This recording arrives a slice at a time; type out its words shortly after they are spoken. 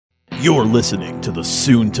You're listening to the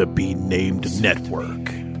soon-to-be-named network,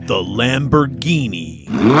 the Lamborghini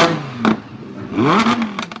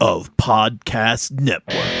of podcast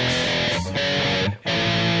networks.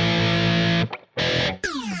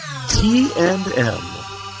 T&M.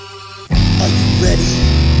 Are you ready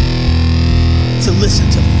to listen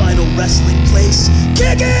to Final Wrestling Place?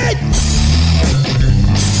 Kick it!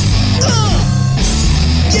 Yeah!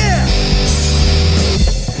 Yeah!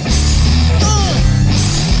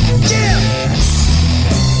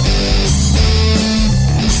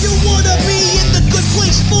 You wanna be in the good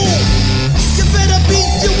place, fool? You better be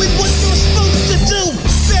doing what you're supposed to do.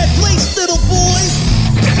 Bad place, little boy.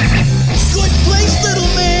 Good place, little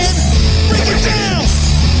man. Break it down.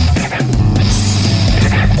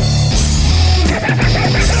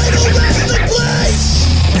 Final Wrestling Place.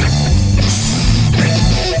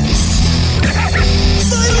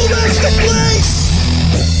 Final Wrestling Place.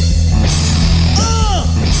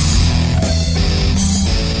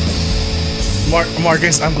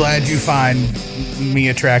 Marcus, I'm glad you find me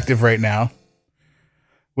attractive right now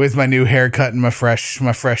with my new haircut and my fresh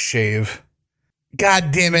shave.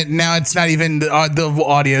 God damn it. Now it's not even the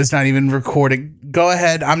audio is not even recording. Go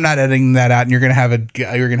ahead. I'm not editing that out and you're going to have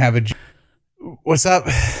a what's up?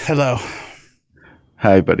 Hello.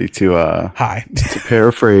 Hi, buddy. Hi. To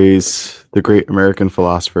paraphrase the great American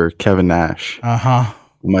philosopher Kevin Nash. Uh-huh.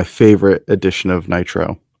 My favorite edition of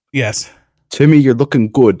Nitro. Yes. Timmy, you're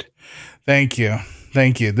looking good. Thank you.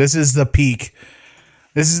 This is the peak.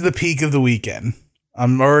 This is the peak of the weekend.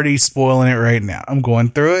 I'm already spoiling it right now. I'm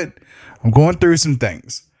going through it. I'm going through some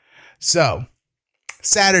things. So,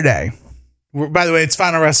 Saturday. By the way, it's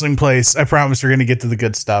Final Wrestling Place. I promise we're going to get to the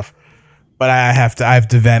good stuff. But I have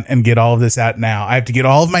to vent and get all of this out now. I have to get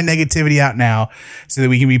all of my negativity out now so that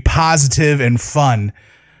we can be positive and fun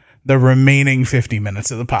the remaining 50 minutes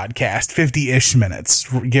of the podcast. 50-ish minutes.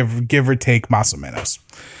 Give or take más o menos.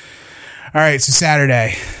 All right, so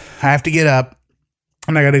Saturday, I have to get up,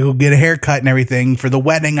 and I got to go get a haircut and everything for the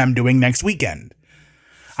wedding I'm doing next weekend.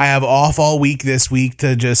 I have off all week this week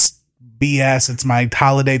to just BS. It's my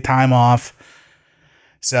holiday time off.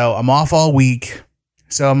 So I'm off all week.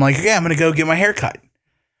 So I'm like, okay, I'm going to go get my haircut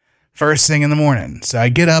first thing in the morning. So I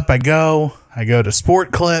get up, I go to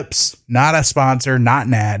Sport Clips, not a sponsor, not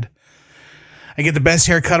an ad. I get the best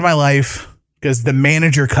haircut of my life because the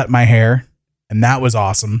manager cut my hair, and that was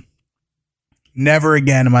awesome. Never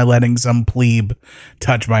again am I letting some plebe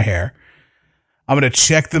touch my hair. I'm going to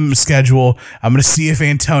check the schedule. I'm going to see if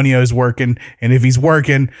Antonio's working. And if he's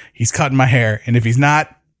working, he's cutting my hair. And if he's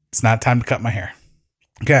not, it's not time to cut my hair.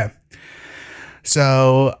 Okay.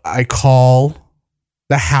 So I call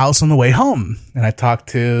the house on the way home. And I talk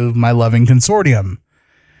to my loving consortium.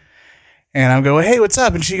 And I'm going, hey, what's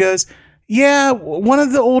up? And she goes, yeah, one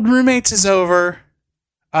of the old roommates is over.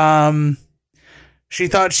 She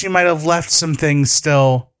thought she might have left some things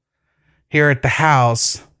still here at the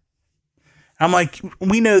house. I'm like,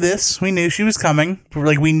 we know this. We knew she was coming.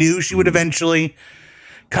 We knew she would eventually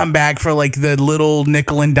come back for the little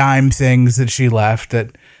nickel and dime things that she left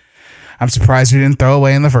that I'm surprised we didn't throw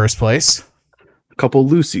away in the first place. Couple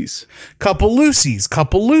Lucy's.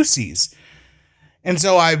 And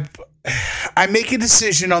so I make a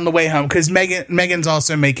decision on the way home because Megan's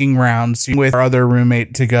also making rounds with her other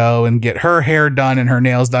roommate to go and get her hair done and her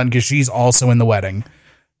nails done because she's also in the wedding.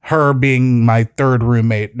 Her being my third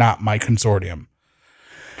roommate, not my consortium.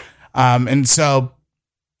 And so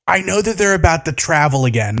I know that they're about to travel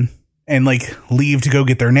again and leave to go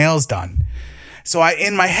get their nails done. So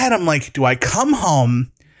in my head, I'm like, do I come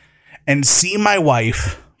home and see my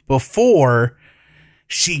wife before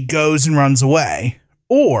she goes and runs away?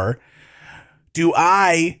 Or do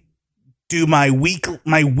I do my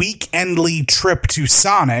weekendly trip to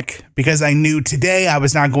Sonic because I knew today I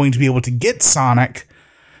was not going to be able to get Sonic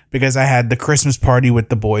because I had the Christmas party with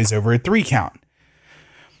the boys over at 3 Count.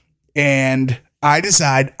 And I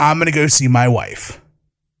decide I'm going to go see my wife.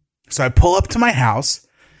 So I pull up to my house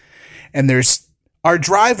and our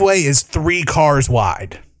driveway is 3 cars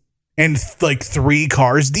wide and 3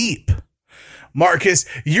 cars deep. Marcus,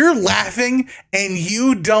 you're laughing and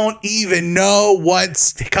you don't even know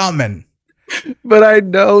what's coming. But I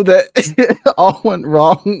know that it all went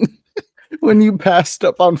wrong when you passed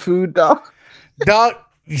up on food, Doc.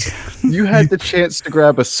 You had the chance to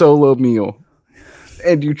grab a solo meal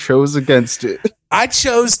and you chose against it. I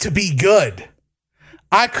chose to be good.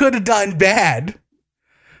 I could have done bad.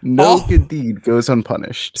 No good deed goes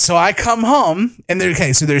unpunished. So I come home and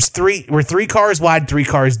we're 3 cars wide, 3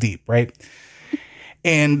 cars deep, right?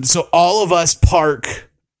 And so all of us park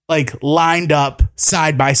lined up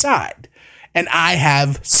side by side. And I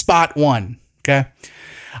have spot 1. Okay.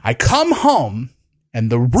 I come home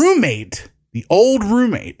and the old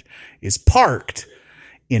roommate, is parked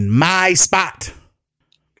in my spot.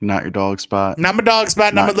 Not your dog spot. Not my dog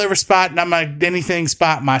spot, not my liver spot, not my anything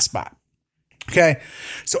spot, my spot. Okay.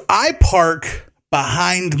 So I park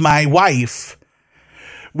behind my wife,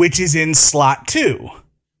 which is in slot 2.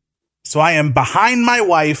 So I am behind my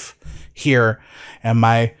wife here, and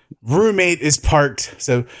my roommate is parked.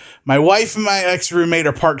 So my wife and my ex-roommate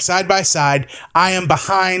are parked side by side. I am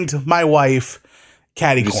behind my wife,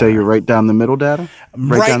 catty corner. You say you're right down the middle, Daddy?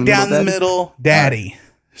 Right down the middle, Daddy.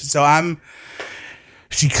 So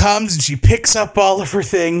she comes and she picks up all of her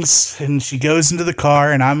things and she goes into the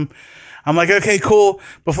car, and I'm like, okay, cool.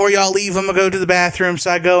 Before y'all leave, I'm gonna go to the bathroom.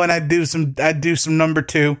 So I go and I do some number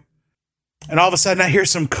 2. And all of a sudden I hear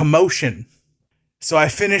some commotion. So I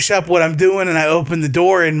finish up what I'm doing and I open the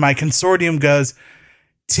door, and my consortium goes,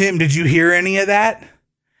 Tim, did you hear any of that?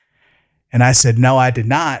 And I said, no, I did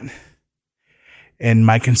not. And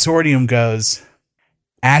my consortium goes,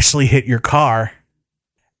 Ashley hit your car.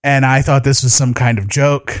 And I thought this was some kind of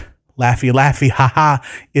joke. Laughy, laughy, haha.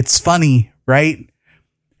 It's funny, right?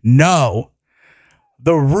 No.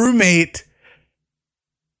 The roommate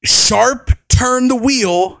sharp turned the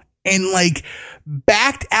wheel and like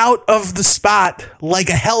backed out of the spot like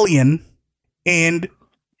a hellion and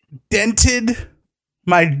dented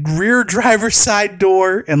my rear driver's side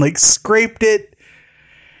door and like scraped it.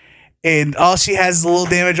 And all she has is a little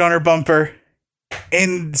damage on her bumper.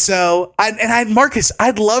 And so, Marcus,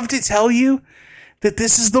 I'd love to tell you that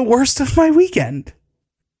this is the worst of my weekend.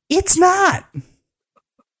 It's not.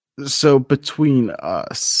 So between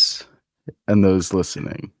us and those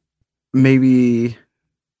listening, maybe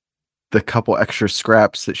the couple extra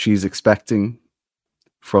scraps that she's expecting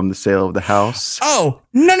from the sale of the house. Oh,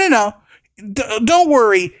 no. Don't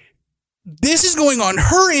worry. This is going on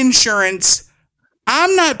her insurance.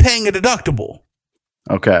 I'm not paying a deductible.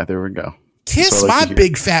 Okay, there we go. Kiss my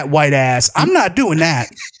big fat white ass. I'm not doing that.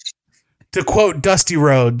 To quote Dusty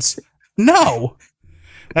Rhodes. No.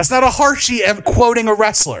 That's not a Hershey. I'm quoting a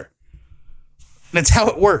wrestler. That's how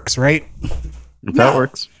it works, right? That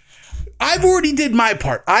works. I've already did my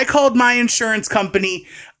part. I called my insurance company.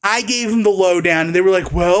 I gave them the lowdown, and they were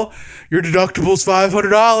like, well, your deductible's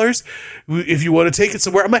 $500 if you want to take it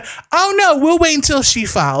somewhere. I'm like, oh, no, we'll wait until she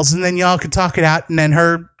files, and then y'all can talk it out, and then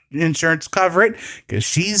her insurance cover it, because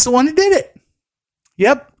she's the one who did it.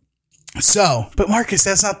 Yep. So, but Marcus,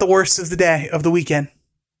 that's not the worst of the weekend.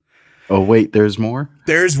 Oh, wait, there's more?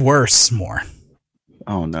 There's more.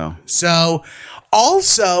 Oh, no. So,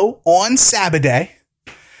 also on Saturday,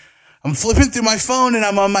 I'm flipping through my phone and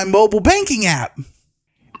I'm on my mobile banking app.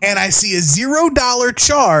 And I see a $0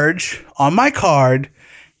 charge on my card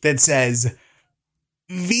that says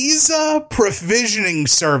Visa Provisioning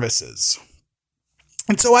Services.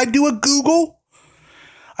 And so I do a Google.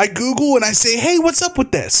 I Google and I say, hey, what's up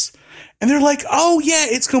with this? And they're like, oh, yeah,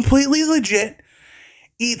 it's completely legit.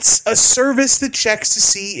 It's a service that checks to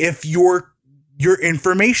see if your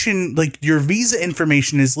information, like your Visa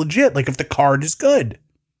information, is legit. Like if the card is good.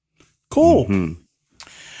 Cool. Mm-hmm.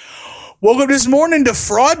 Woke up this morning to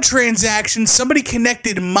fraud transactions. Somebody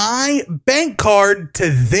connected my bank card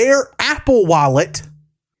to their Apple wallet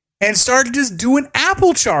and started just doing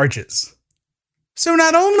Apple charges. So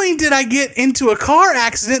not only did I get into a car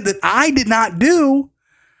accident that I did not do,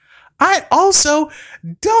 I also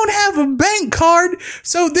don't have a bank card.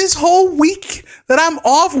 So this whole week that I'm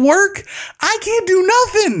off work, I can't do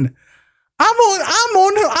nothing.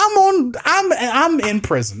 I'm in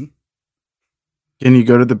prison. Can you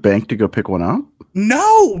go to the bank to go pick one up?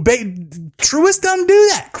 No, Truist doesn't do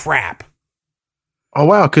that crap. Oh,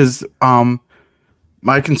 wow, because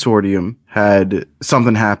my consortium had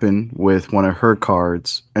something happen with one of her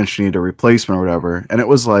cards, and she needed a replacement or whatever, and it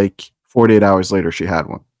was like 48 hours later she had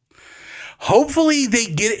one. Hopefully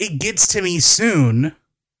it gets to me soon.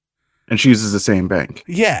 And she uses the same bank.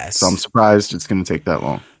 Yes. So I'm surprised it's going to take that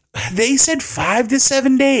long. They said 5 to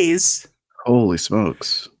 7 days. Holy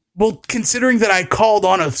smokes. Well, considering that I called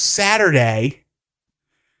on a Saturday,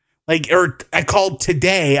 I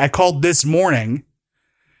called this morning,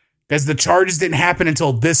 because the charges didn't happen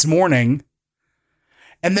until this morning.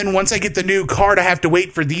 And then once I get the new card, I have to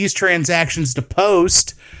wait for these transactions to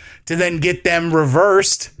post to then get them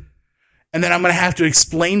reversed. And then I'm going to have to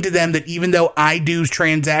explain to them that even though I do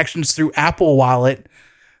transactions through Apple Wallet,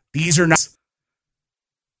 these are not.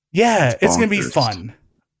 Yeah, it's going to be fun.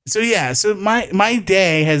 So yeah, so my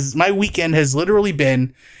weekend has literally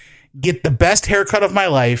been get the best haircut of my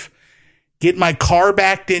life, get my car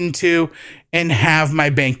backed into, and have my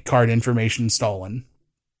bank card information stolen.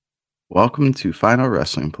 Welcome to Final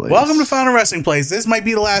Wrestling Place. Welcome to Final Wrestling Place. This might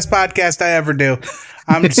be the last podcast I ever do.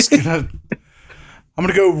 I'm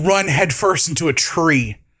gonna go run headfirst into a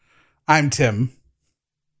tree. I'm Tim.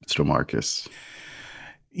 Mr. Marcus.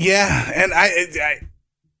 Yeah, and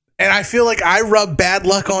I feel like I rub bad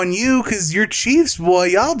luck on you because you're Chiefs, boy.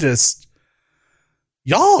 Y'all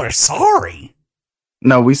are sorry.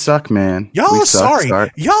 No, we suck, man. Y'all we are suck,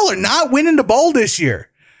 sorry. Y'all are not winning the bowl this year.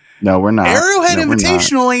 No, we're not. Arrowhead No,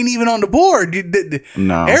 Invitational ain't even on the board.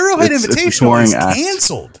 No. Arrowhead It's a Invitational is touring act.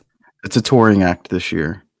 canceled. It's a touring act this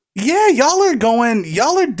year. Yeah, y'all are doing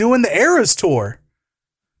the Eras tour.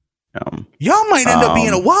 Y'all might end up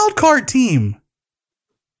being a wild card team.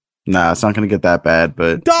 Nah, it's not going to get that bad,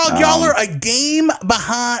 but Dog, y'all are a game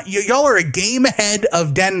behind. Y'all are a game ahead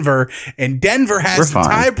of Denver, and Denver has the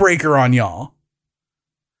tiebreaker on y'all.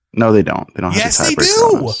 No, they don't. They don't have Yes, the they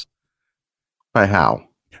tiebreaker on do. us. By how?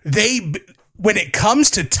 When it comes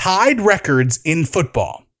to tied records in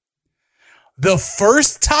football, the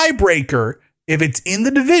first tiebreaker, if it's in the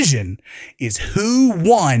division, is who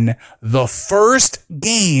won the first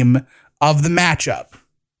game of the matchup.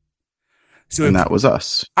 So And that was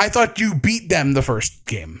us. I thought you beat them the first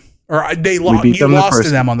game, or you them lost to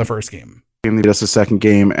them on the first game. They beat us the second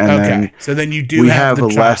game, and then So then you do have the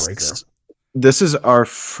tiebreaker. This is our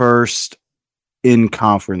first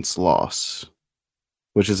in-conference loss,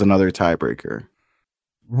 which is another tiebreaker.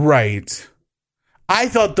 Right. I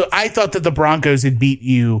thought that the Broncos had beat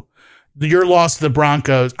you. Your loss to the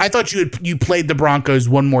Broncos. I thought you played the Broncos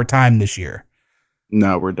one more time this year.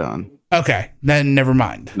 No, we're done. Okay, then never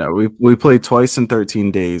mind. No, we played twice in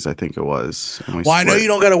 13 days, I think it was. Well, I know you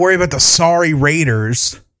don't got to worry about the sorry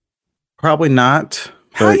Raiders. Probably not.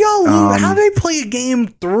 How but, y'all lose? How they play a game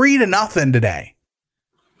 3-0 today?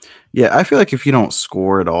 Yeah, I feel like if you don't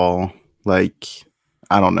score at all, like,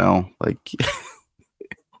 I don't know, like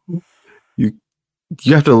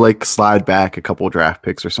you have to like slide back a couple draft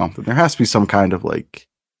picks or something. There has to be some kind of like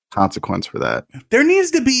consequence for that. There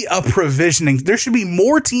needs to be a provisioning. There should be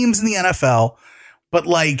more teams in the NFL, but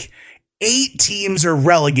like 8 teams are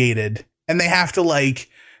relegated and they have to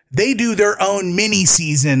they do their own mini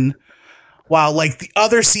season while like the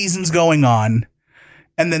other season's going on.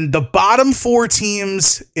 And then the bottom 4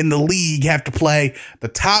 teams in the league have to play the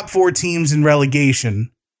top 4 teams in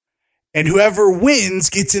relegation. And whoever wins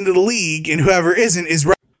gets into the league, and whoever isn't is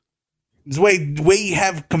the way you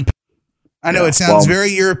have. I know it sounds very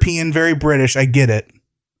European, very British. I get it.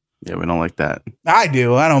 Yeah, we don't like that. I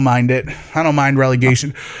do. I don't mind it. I don't mind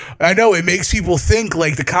relegation. I know it makes people think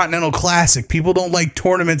like the Continental Classic. People don't like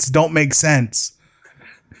tournaments. Don't make sense.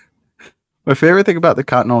 My favorite thing about the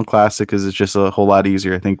Continental Classic is it's just a whole lot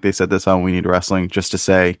easier. I think they said this on We Need Wrestling just to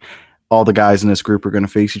say all the guys in this group are going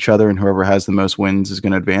to face each other, and whoever has the most wins is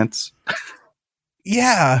going to advance.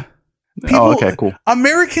 Yeah. Okay, cool.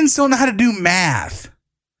 Americans don't know how to do math.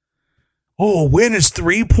 Oh, a win is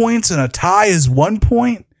 3 points and a tie is 1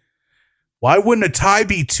 point. Why wouldn't a tie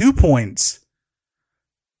be 2 points?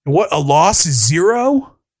 What, a loss is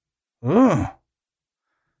 0? Ugh.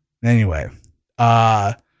 Anyway,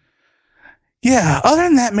 yeah, other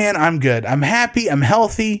than that, man, I'm good. I'm happy. I'm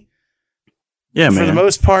healthy. Yeah, man. For the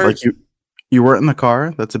most part. Like you weren't in the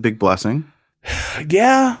car. That's a big blessing.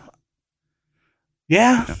 Yeah.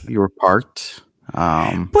 Yeah. You were parked.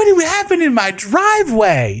 But it happened in my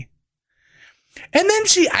driveway. And then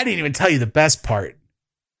I didn't even tell you the best part.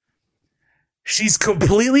 She's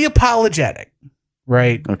completely apologetic,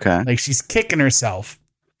 right? Okay. Like she's kicking herself.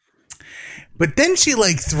 But then she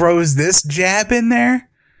throws this jab in there.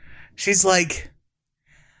 She's like,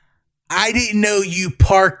 I didn't know you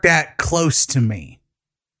parked that close to me.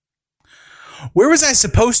 Where was I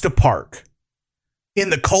supposed to park? In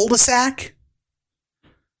the cul-de-sac?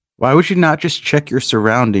 Why would you not just check your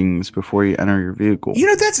surroundings before you enter your vehicle?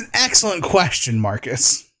 That's an excellent question,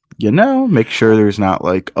 Marcus. Make sure there's not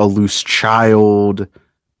a loose child,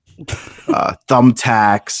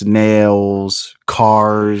 thumbtacks, nails,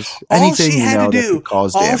 cars, anything that could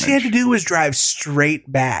cause damage. All she had to do was drive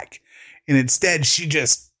straight back. And instead, she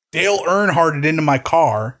just Dale Earnhardted into my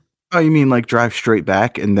car. Oh, you mean drive straight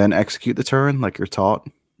back and then execute the turn like you're taught?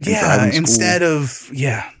 Yeah, instead of,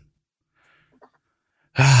 yeah.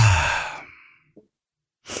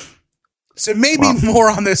 So maybe more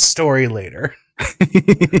on this story later.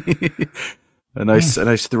 a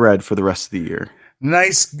nice thread for the rest of the year.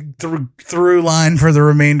 Nice through line for the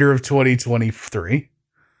remainder of 2023.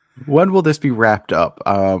 When will this be wrapped up?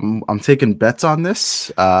 I'm taking bets on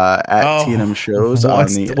this at T&M Shows on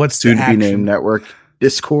the soon-to-be-named network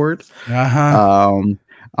Discord. Uh-huh.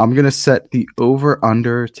 I'm going to set the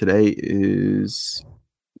over-under. Today is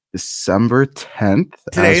December 10th.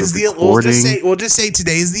 Today is we'll just say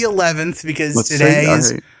today is the 11th because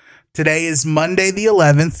today is Monday the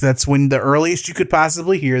 11th. That's when the earliest you could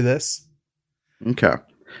possibly hear this. Okay.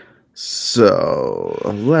 So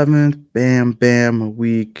 11th, bam, a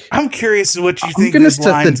week. I'm curious what you think this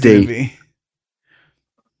line's going to be.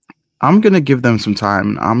 I'm going to give them some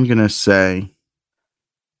time. I'm going to say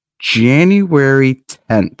January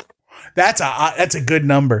 10th. That's a good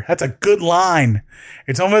number. That's a good line.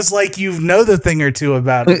 It's almost like you know the thing or two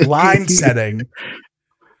about line setting.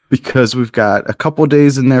 Because we've got a couple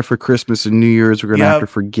days in there for Christmas and New Year's. We're going to have to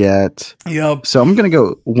forget. Yep. So I'm going to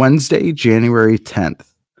go Wednesday, January 10th.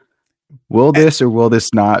 Will this or will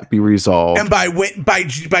this not be resolved? And by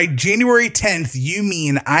January 10th, you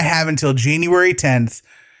mean I have until January 10th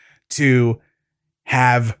to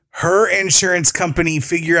have her insurance company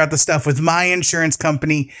figure out the stuff with my insurance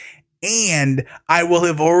company, and I will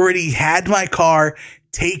have already had my car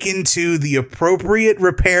taken to the appropriate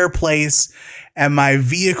repair place and my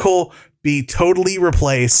vehicle be totally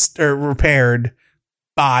replaced or repaired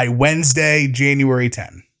by Wednesday, January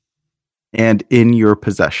 10th. And in your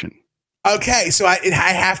possession. Okay, so I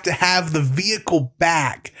have to have the vehicle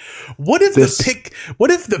back. What if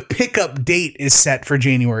the pickup date is set for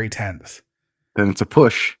January 10th? Then it's a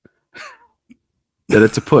push.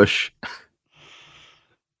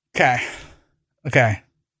 Okay.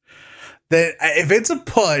 Then if it's a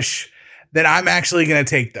push, then I'm actually going to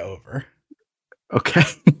take the over. Okay.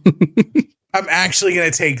 I'm actually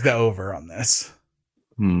going to take the over on this.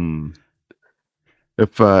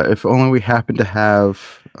 If only we happen to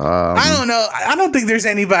have. I don't know. I don't think there's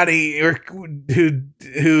anybody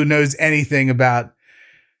who knows anything about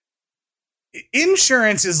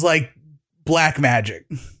insurance. Is like black magic.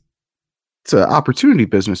 It's an opportunity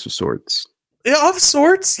business of sorts. Yeah, of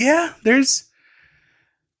sorts. Yeah,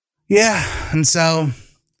 and so,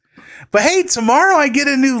 but hey, tomorrow I get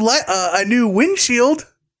a new windshield.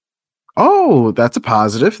 Oh, that's a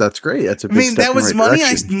positive. That's great. That's a big step that was in the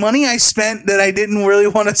right money I spent that I didn't really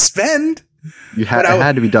want to spend. It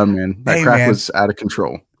had to be done, man. That crack was out of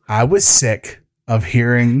control. I was sick of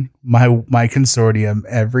hearing my consortium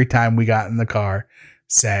every time we got in the car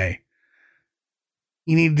say,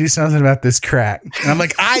 "You need to do something about this crack." And I'm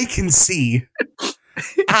like, I can see.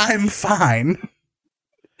 I'm fine.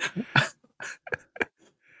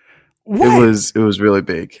 What? It was really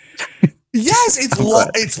big. Yes,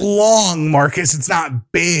 it's long, Marcus. It's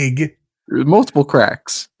not big. There's multiple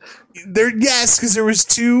cracks. Because there was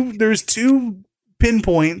two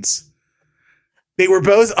pinpoints. They were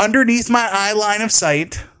both underneath my eye line of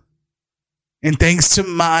sight. And thanks to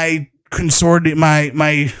my consortium,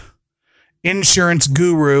 my insurance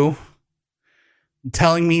guru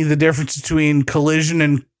telling me the difference between collision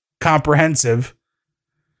and comprehensive,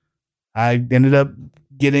 I ended up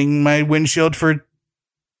getting my windshield for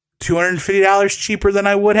 $250 cheaper than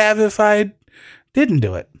I would have if I didn't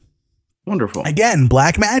do it. Wonderful. Again,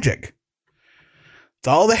 black magic. It's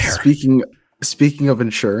all there. Speaking of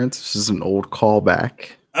insurance, this is an old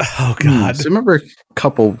callback. Oh God! So remember a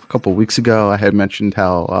couple weeks ago, I had mentioned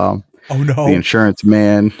how the insurance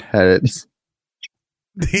man had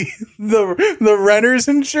the renter's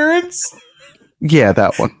insurance. Yeah,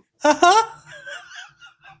 that one.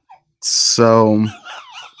 So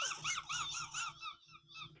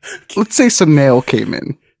let's say some mail came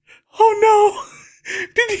in. Oh no!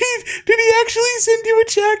 Did he actually send you a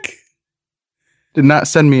check? Did not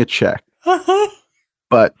send me a check.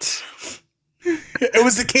 But it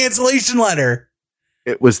was the cancellation letter.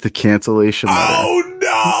 It was the cancellation letter.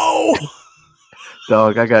 Oh no!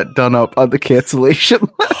 Dog, I got done up on the cancellation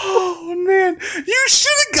letter. Oh man, you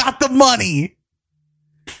should have got the money.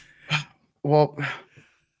 Well,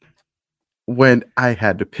 when I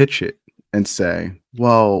had to pitch it and say,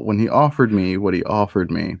 well, when he offered me what he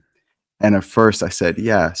offered me, and at first I said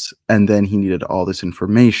yes, and then he needed all this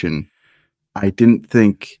information, I didn't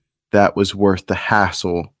think that was worth the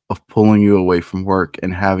hassle of pulling you away from work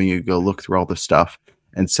and having you go look through all the stuff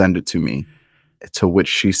and send it to me. To which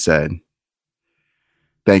she said,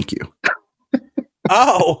 thank you.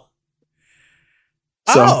 Oh.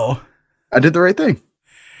 So I did the right thing.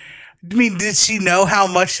 I mean, did she know how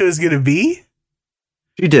much it was going to be?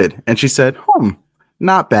 She did. And she said,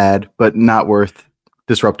 not bad, but not worth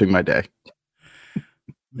disrupting my day.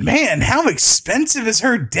 Man, how expensive is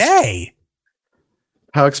her day?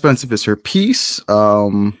 How expensive is her piece?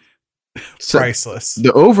 Priceless.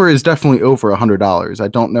 The over is definitely over $100. I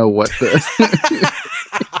don't know what the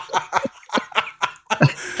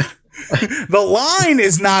the line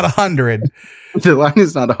is not 100. The line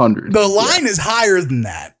is not 100. The line is higher than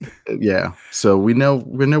that. Yeah. So we know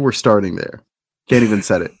we're starting there. Can't even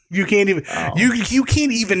set it. You can't even Oh. you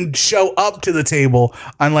can't even show up to the table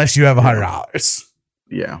unless you have $100.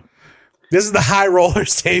 Yeah. This is the high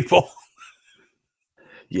rollers table.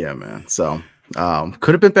 Yeah, man. So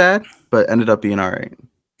could have been bad, but ended up being all right.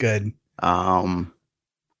 Good. Trying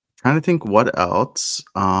to think what else.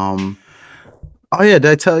 Oh yeah, did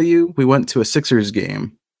I tell you we went to a Sixers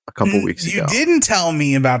game a couple weeks ago? You didn't tell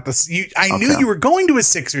me about this. I knew Okay. you were going to a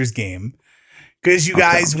Sixers game because you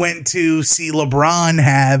guys went to see LeBron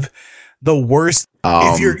have the worst.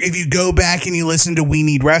 If you go back and you listen to We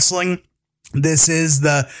Need Wrestling, this is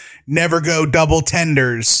the Never Go Double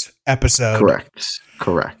Tenders episode.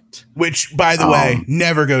 Correct. Which, by the way,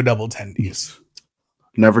 never go double tendies.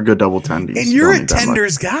 Never go double tendies. And you're Don't a need that much.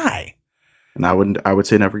 tenders guy. And I would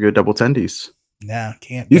say never go double tendies. No,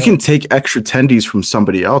 can't. You can take extra tendies from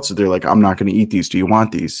somebody else if they're like, I'm not going to eat these. Do you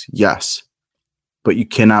want these? Yes. But you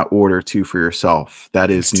cannot order two for yourself. That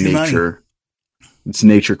is nature. It's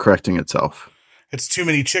nature correcting itself. It's too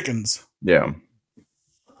many chickens. Yeah.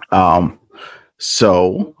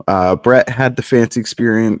 So Brett had the fancy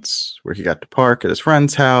experience where he got to park at his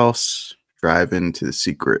friend's house, drive into the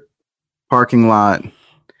secret parking lot,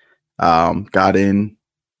 got in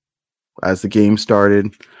as the game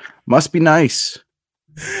started. Must be nice.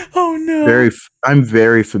 Oh no. I'm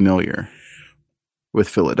very familiar with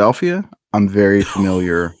Philadelphia. I'm very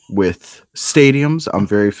familiar with stadiums. I'm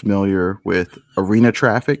very familiar with arena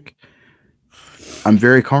traffic. I'm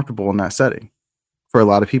very comfortable in that setting. For a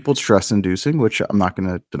lot of people, it's stress-inducing, which I'm not going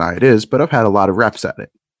to deny it is, but I've had a lot of reps at it.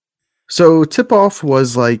 So tip-off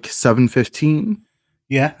was like 7:15.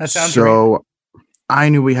 Yeah, that sounds so right. So I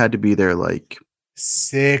knew we had to be there like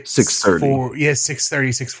 6:30. Yeah,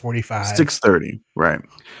 6:30, 6:45. 6:30, right.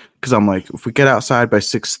 Because I'm like, if we get outside by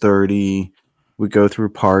 6:30, we go through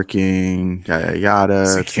parking, yada, yada.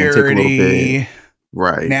 Security.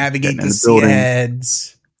 Right. Navigate the sea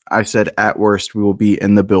heads. I said, at worst, we will be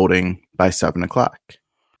in the building by 7 o'clock.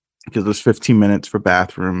 Because there's 15 minutes for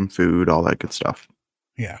bathroom, food, all that good stuff.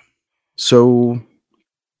 Yeah. So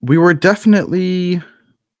we were definitely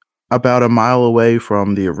about a mile away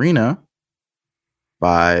from the arena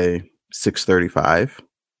by 6:35.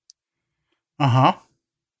 Uh-huh.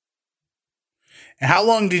 And how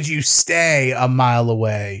long did you stay a mile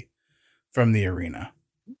away from the arena?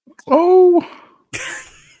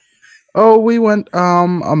 We went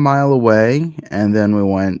a mile away, and then we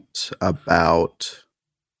went about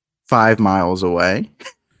 5 miles away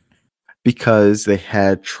because they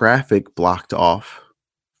had traffic blocked off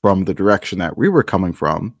from the direction that we were coming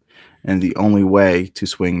from, and the only way to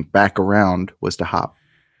swing back around was to hop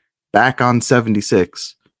back on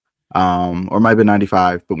 76, or it might have been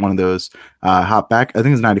 95, but one of those, hop back, I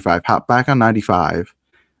think it's 95, hop back on 95,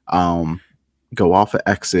 go off at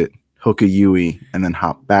exit, hook a Yui, and then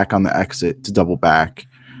hop back on the exit to double back,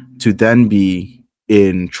 to then be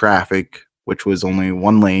in traffic, which was only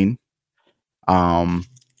one lane,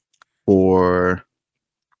 for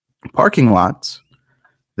parking lots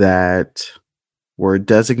that were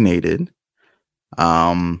designated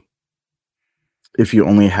if you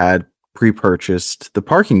only had pre-purchased the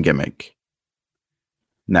parking gimmick.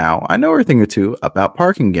 Now, I know a thing or two about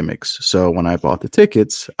parking gimmicks, so when I bought the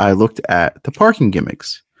tickets, I looked at the parking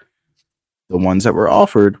gimmicks. The ones that were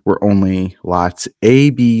offered were only lots A,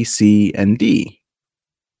 B, C, and D.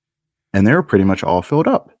 And they were pretty much all filled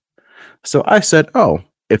up. So I said,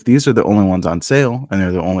 if these are the only ones on sale, and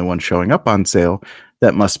they're the only ones showing up on sale,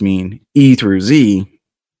 that must mean E through Z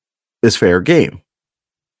is fair game.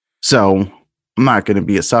 So I'm not going to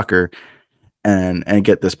be a sucker and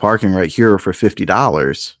get this parking right here for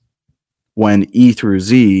 $50 when E through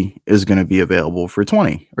Z is going to be available for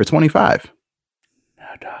 $20 or $25. No,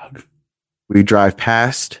 dog. We drive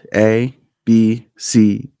past A, B,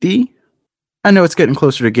 C, D. I know it's getting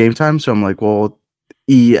closer to game time, so I'm like, well,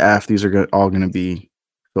 E, F, these are all going to be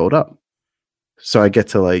filled up. So I get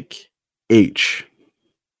to like H,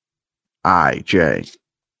 I, J.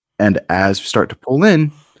 And as we start to pull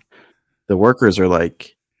in, the workers are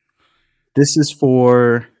like, this is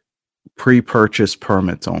for pre-purchase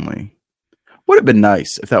permits only. Would have been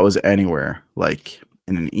nice if that was anywhere, like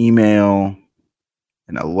in an email,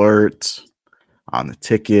 an alert, on the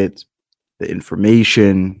ticket, the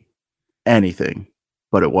information, anything,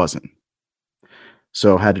 but it wasn't.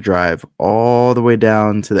 So I had to drive all the way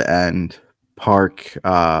down to the end, park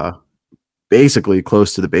basically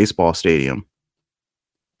close to the baseball stadium,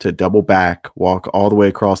 to double back, walk all the way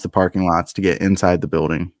across the parking lots to get inside the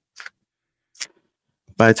building.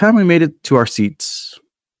 By the time we made it to our seats,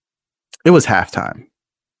 it was halftime.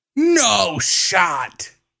 No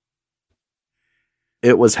shot.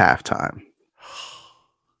 It was halftime.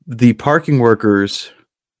 The parking workers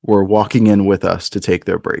were walking in with us to take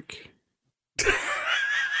their break.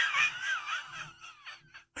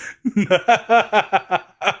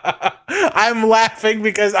 I'm laughing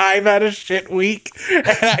because I've had a shit week, and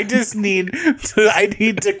I just need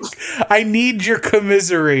I need your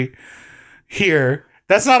commisery here.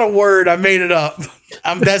 That's not a word. I made it up.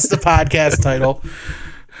 That's the podcast title.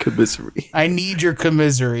 Commisery. I need your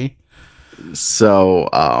commisery. So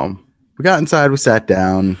we got inside, we sat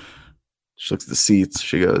down. She looks at the seats.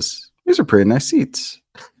 She goes, "These are pretty nice seats.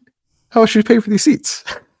 How much should you pay for these seats?"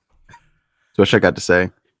 So what I got to say,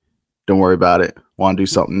 "Don't worry about it. Want to do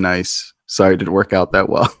something nice. Sorry it didn't work out that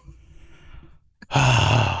well."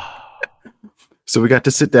 So we got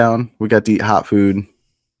to sit down. We got to eat hot food.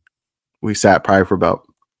 We sat probably for about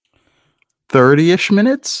 30-ish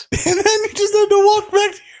minutes. And then you just had to walk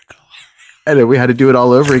back to your car. And then we had to do it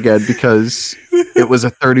all over again because it was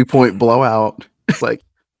a 30-point blowout. It's like,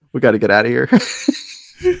 we got to get out of here.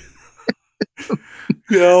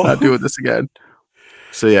 Yo. Not doing this again.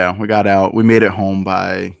 So yeah, we got out. We made it home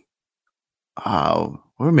by what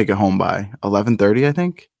did we make it home by? 11:30, I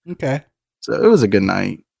think. Okay. So it was a good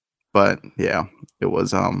night. But yeah, it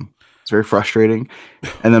was it's very frustrating.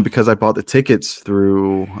 And then because I bought the tickets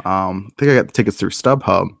through I think I got the tickets through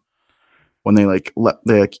StubHub, when they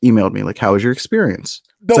emailed me like, "How was your experience?"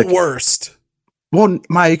 The worst. Well,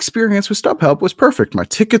 my experience with StubHub was perfect. My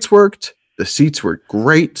tickets worked. The seats were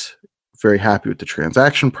great. Very happy with the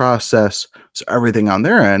transaction process. So everything on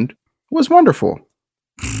their end was wonderful.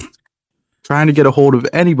 Trying to get a hold of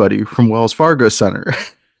anybody from Wells Fargo Center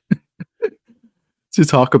to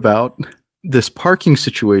talk about this parking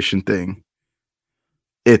situation thing.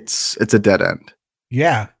 It's a dead end.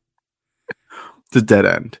 Yeah. It's a dead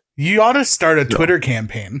end. You ought to start a Twitter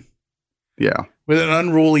campaign. Yeah. With an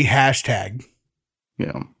unruly hashtag.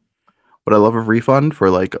 Yeah. Would I love a refund for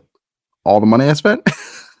like all the money I spent?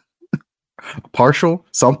 Partial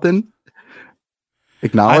something?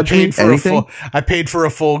 Acknowledge me? Anything? I paid for a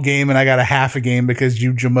full game and I got a half a game because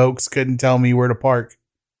you jamokes couldn't tell me where to park.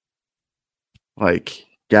 Like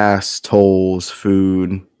gas, tolls,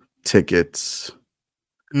 food, tickets.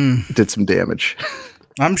 Did some damage.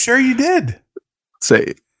 I'm sure you did.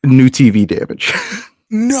 Say new TV damage.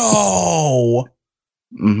 No.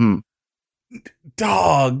 Mm-hmm.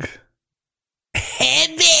 Dog.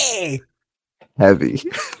 Heavy.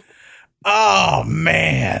 Oh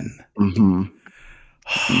man. Mm-hmm.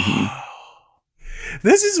 Mm-hmm.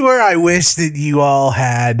 This is where I wish that you all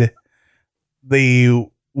had the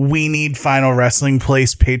We Need Final Wrestling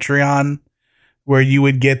Place Patreon, where you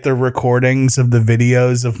would get the recordings of the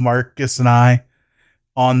videos of Marcus and I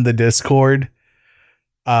on the Discord.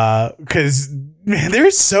 Because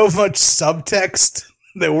there's so much subtext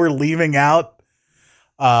that we're leaving out.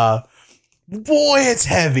 Boy, it's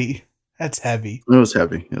heavy. That's heavy. It was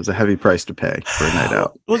heavy. It was a heavy price to pay for a night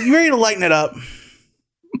out. Well, you ready to lighten it up?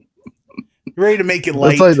 You ready to make it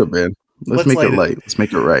light? Let's light it, man. Let's make it light. Let's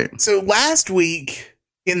make it right. So last week,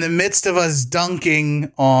 in the midst of us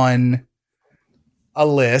dunking on a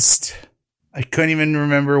list, I couldn't even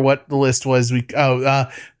remember what the list was.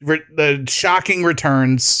 The shocking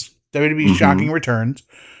returns, WWE shocking returns.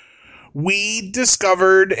 We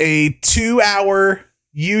discovered a 2-hour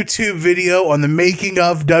YouTube video on the making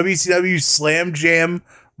of WCW Slam Jam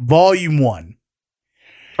Volume 1.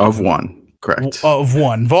 Of 1, correct. Of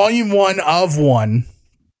 1. Volume 1 of 1.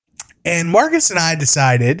 And Marcus and I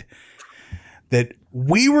decided that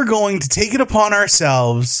we were going to take it upon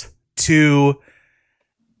ourselves to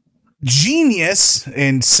genius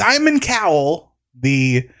and Simon Cowell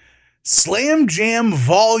the Slam Jam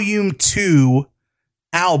Volume 2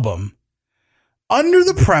 album, under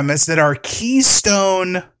the premise that our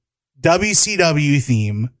keystone WCW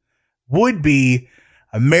theme would be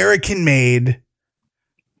American Made,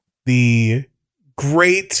 the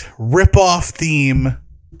great ripoff theme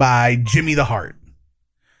by Jimmy the Heart.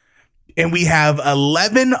 And we have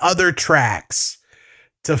 11 other tracks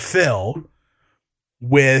to fill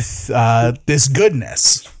with this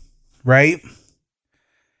goodness, right?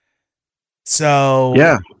 So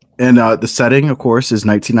yeah, and the setting, of course, is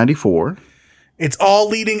 1994. It's all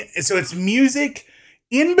leading, so it's music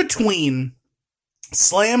in between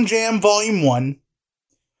Slam Jam Volume 1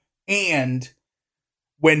 and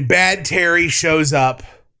when Bad Terry shows up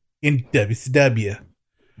in WCW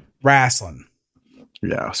wrestling.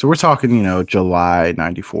 Yeah, so we're talking, July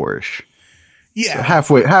 94-ish. Yeah.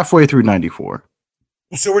 So halfway through 94.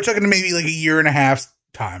 So we're talking maybe like a year and a half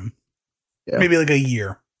time. Yeah. Maybe like a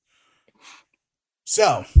year.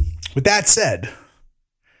 So, with that said,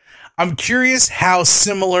 I'm curious how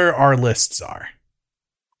similar our lists are.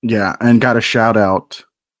 Yeah, and got a shout out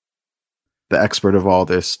the expert of all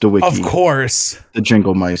this, DeWiki, Of course. the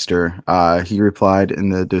Jingle Meister. He replied in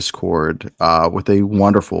the Discord with a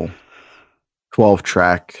wonderful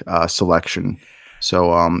 12-track selection.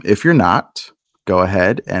 So if you're not, go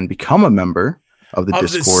ahead and become a member of the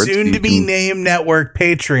Discord. The soon-to-be-named network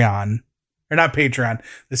Patreon. Or not Patreon.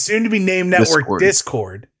 The soon-to-be-named network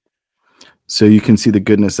Discord. So you can see the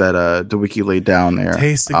goodness that DeWiki laid down there.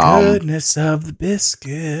 Taste the goodness of the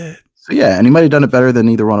biscuit. So yeah, and he might have done it better than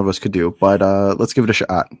either one of us could do, but let's give it a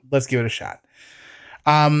shot. Let's give it a shot.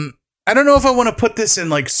 I don't know if I want to put this in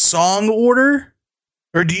like song order,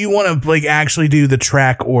 or do you want to like actually do the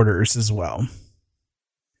track orders as well?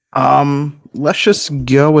 Let's just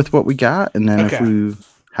go with what we got, and then Okay. if we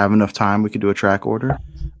have enough time, we could do a track order.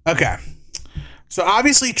 Okay. So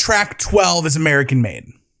obviously track 12 is American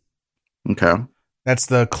Made. Okay. That's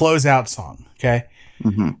the closeout song. Okay.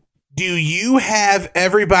 Mm-hmm. Do you have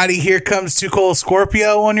Everybody Here Comes Too Cold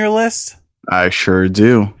Scorpio on your list? I sure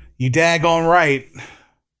do. You daggone right.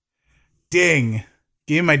 Ding.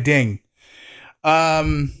 Give me my ding.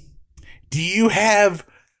 Do you have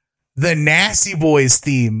the Nasty Boys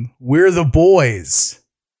theme? We're the Boys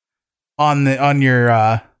on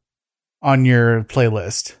your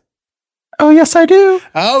playlist. Oh, yes, I do.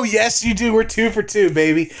 Oh, yes, you do. We're 2 for 2,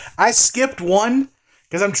 baby. I skipped one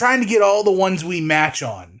because I'm trying to get all the ones we match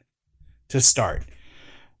on to start.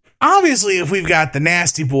 Obviously, if we've got the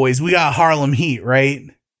Nasty Boys, we got Harlem Heat, right?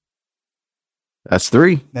 That's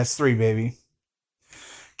 3. That's 3, baby.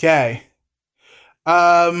 Okay.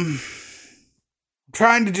 Trying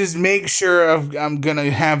to just make sure I'm gonna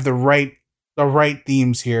have the right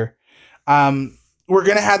themes here. We're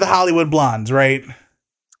gonna have the Hollywood Blondes, right?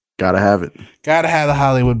 Gotta have it. Gotta have the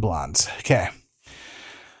Hollywood Blondes. Okay.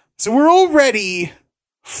 So we're already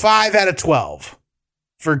 5 out of 12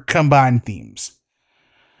 for combined themes.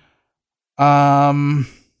 Now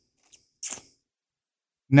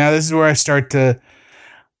this is where I start to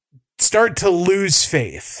lose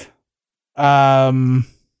faith. What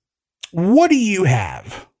do you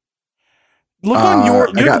have? Look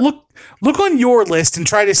on look on your list and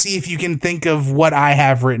try to see if you can think of what I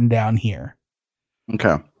have written down here.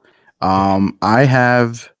 Okay. I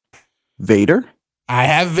have Vader. I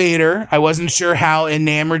have Vader. I wasn't sure how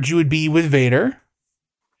enamored you would be with Vader.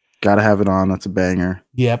 Gotta have it on. That's a banger.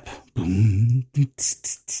 Yep.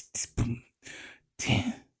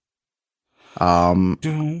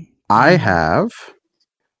 I have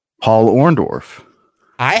Paul Orndorff.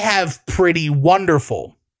 I have Pretty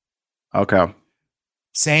Wonderful. Okay.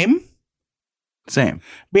 Same? Same.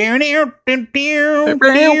 Yep.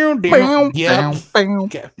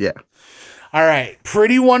 Okay. Yeah. All right.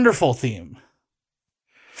 Pretty Wonderful theme.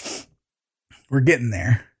 We're getting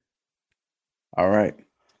there. All right.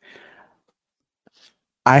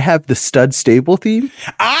 I have the Stud Stable theme.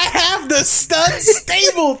 I have the Stud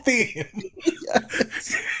Stable theme.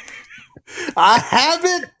 Yes. I have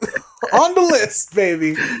it on the list,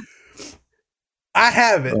 baby. I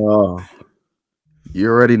have it. Oh, you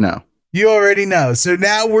already know. You already know. So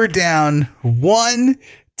now we're down 1,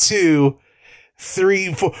 2,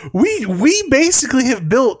 3, 4. We basically have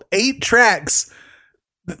built 8 tracks,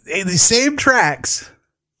 the same tracks.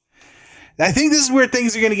 I think this is where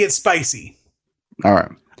things are going to get spicy. All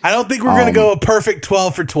right. I don't think we're going to go a perfect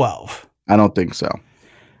 12 for 12. I don't think so.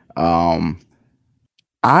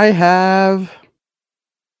 I have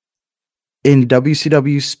in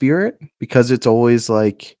WCW Spirit, because it's always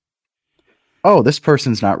like, oh, this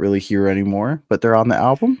person's not really here anymore, but they're on the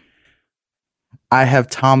album. I have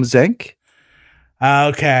Tom Zenk.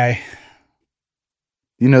 Okay.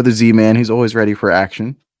 You know, the Z-Man, he's always ready for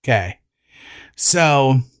action. Okay.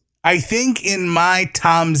 So I think in my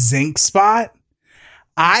Tom Zenk spot,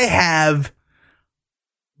 I have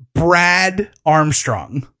Brad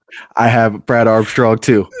Armstrong. I have Brad Armstrong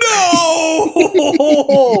too.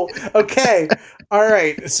 No! Okay. All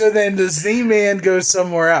right. So then the Z-Man goes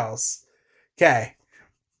somewhere else. Okay.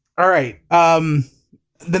 All right. Then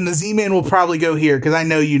the Z-Man will probably go here because I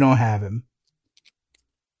know you don't have him.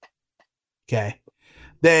 Okay.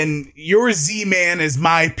 Then your Z-Man is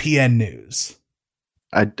my PN News.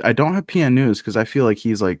 I don't have PN News because I feel like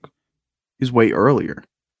he's way earlier.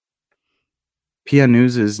 PN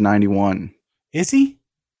News is 91. Is he?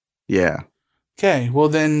 Yeah. Okay. Well,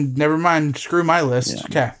 then never mind. Screw my list. Yeah.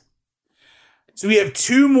 Okay. So we have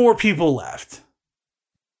 2 more people left.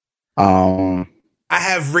 I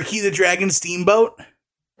have Ricky the Dragon Steamboat.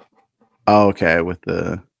 Oh, okay, with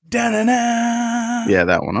the Da-na-na. yeah,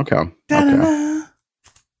 that one. Okay. Da-na-na.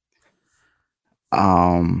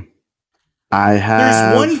 Okay. I have.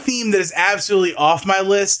 There's one theme that is absolutely off my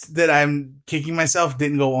list that I'm kicking myself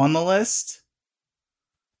didn't go on the list.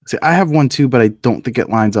 See, I have one too, but I don't think it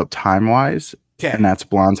lines up time wise. Okay. And that's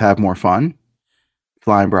Blondes Have More Fun.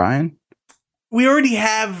 Flying Brian. We already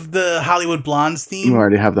have the Hollywood Blondes theme. You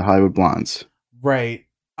already have the Hollywood Blondes. Right.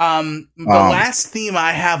 The last theme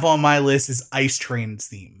I have on my list is Ice Train's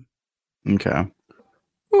theme. Okay.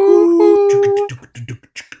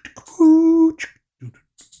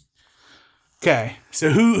 Okay. So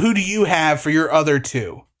who do you have for your other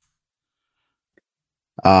two?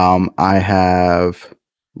 I have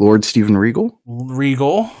Lord Steven Regal.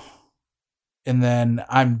 Regal. And then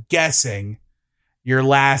I'm guessing your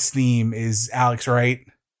last theme is Alex Wright.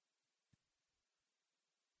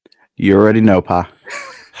 You already know, Pa.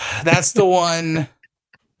 That's the one.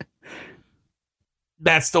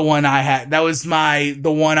 That's the one I had. That was the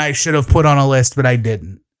one I should have put on a list, but I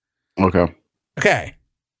didn't. Okay. Okay.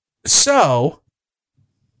 So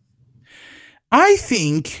I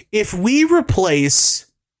think if we replace,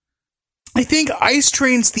 I think Ice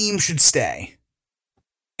Train's theme should stay.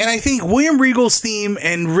 And I think William Regal's theme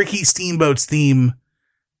and Ricky Steamboat's theme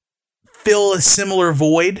fill a similar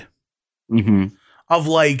void of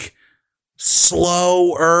like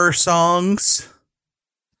slower songs.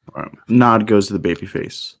 Nod goes to the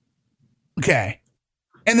babyface. Okay.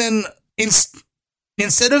 And then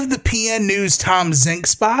instead of the PN News Tom Zink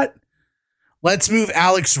spot, let's move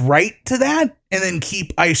Alex Wright to that and then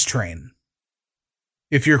keep Ice Train.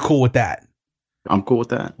 If you're cool with that. I'm cool with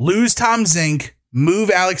that. Lose Tom Zink, move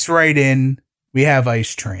Alex Wright in, we have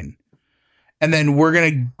Ice Train. And then we're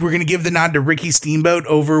gonna give the nod to Ricky Steamboat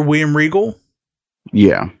over William Regal.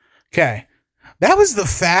 Yeah. Okay. That was the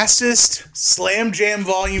fastest Slam Jam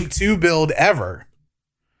Volume 2 build ever.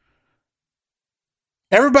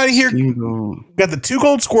 Everybody here got the Too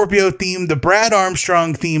Cold Scorpio theme, the Brad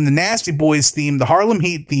Armstrong theme, the Nasty Boys theme, the Harlem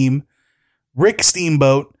Heat theme, Rick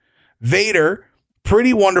Steamboat, Vader,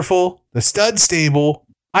 Pretty Wonderful, the Stud Stable,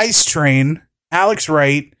 Ice Train, Alex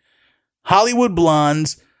Wright, Hollywood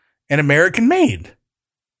Blondes, and American Made.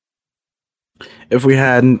 If we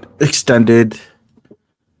had extended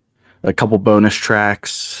a couple bonus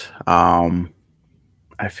tracks,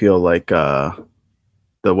 I feel like the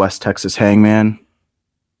West Texas Hangman.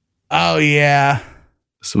 Oh, yeah.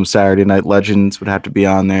 Some Saturday Night Legends would have to be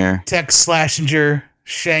on there. Tex Slashinger,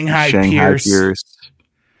 Shanghai Pierce.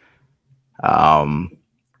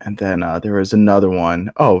 And then there was another one.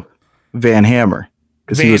 Oh, Van Hammer.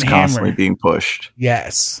 Because he was constantly being pushed.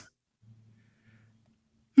 Yes.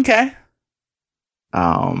 Okay.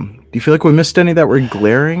 Do you feel like we missed any that were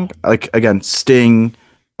glaring? Like, again, Sting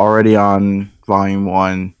already on Volume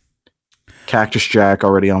 1. Cactus Jack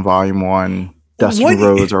already on Volume 1. Dusty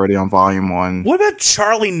Rhodes already on Volume 1. What about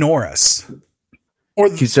Charlie Norris?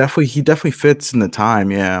 He definitely fits in the time,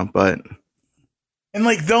 yeah, but... And,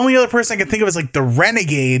 like, the only other person I can think of is, like, the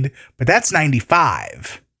Renegade, but that's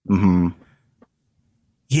 95. Mm-hmm.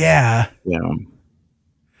 Yeah. Yeah.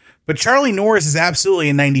 But Charlie Norris is absolutely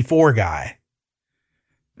a 94 guy.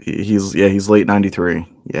 He's late 93.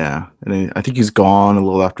 Yeah. And I think he's gone a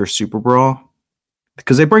little after Super Brawl.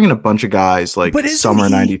 Because they bring in a bunch of guys like summer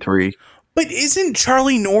 93. But isn't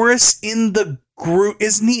Charlie Norris in the group?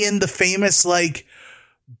 Isn't he in the famous like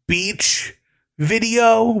beach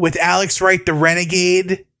video with Alex Wright, the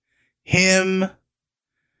Renegade? Him.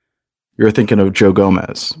 You're thinking of Joe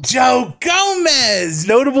Gomez. Joe Gomez!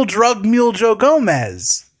 Notable drug mule Joe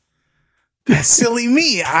Gomez. Silly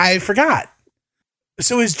me. I forgot.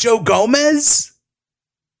 So is Joe Gomez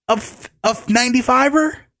of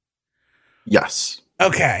 95er? Yes.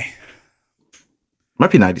 Okay.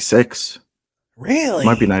 Might be 96. Really?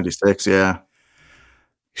 Might be 96, yeah.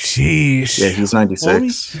 Sheesh. Yeah, he's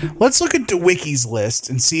 96. Let's look at DeWicky's list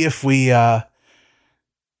and see if we...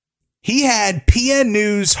 He had PN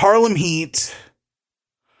News, Harlem Heat.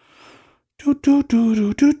 And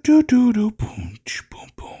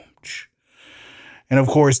of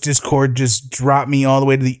course, Discord just dropped me all the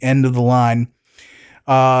way to the end of the line.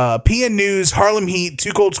 PN News, Harlem Heat,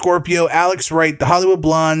 Too Cold Scorpio, Alex Wright, the Hollywood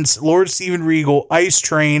Blondes, Lord Steven Regal, Ice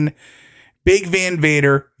Train, Big Van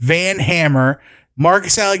Vader, Van Hammer,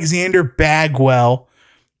 Marcus Alexander Bagwell,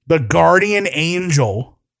 the Guardian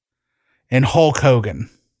Angel, and Hulk Hogan.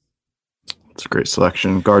 It's a great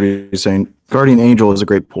selection. Guardian Angel is a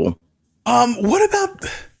great pull. What about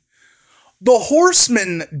the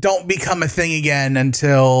Horsemen? Don't become a thing again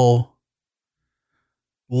until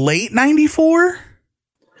late 94.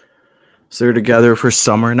 So they're together for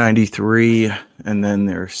summer 93, and then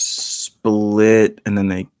they're split, and then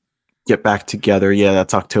they get back together. Yeah,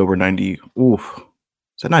 that's October 90. Oof.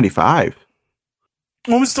 Is that 95?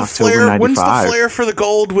 When was the October flare? 95. When's the flare for the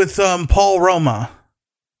gold with Paul Roma?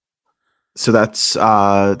 So that's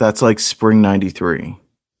like spring 93.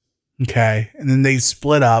 Okay. And then they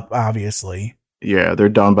split up, obviously. Yeah, they're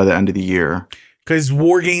done by the end of the year. Because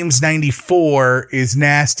War Games 94 is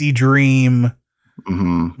Nasty Dream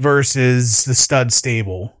versus the Stud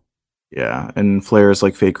Stable. Yeah, and Flair's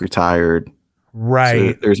like fake retired.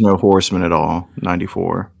 Right. So there's no Horseman at all,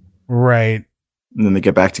 94. Right. And then they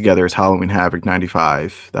get back together as Halloween Havoc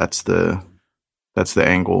 95. That's the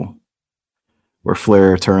angle where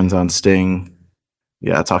Flair turns on Sting.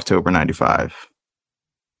 Yeah, it's October 95.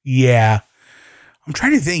 Yeah. I'm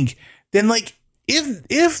trying to think. Then like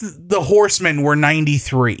if the Horsemen were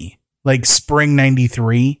 93, like spring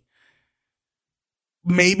 93,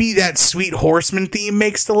 maybe that Sweet Horseman theme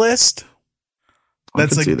makes the list.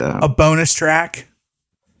 That's like a bonus track.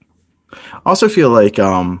 I also feel like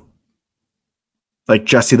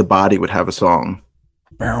Jesse the Body would have a song.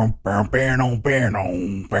 I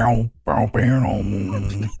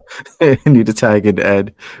need to tag in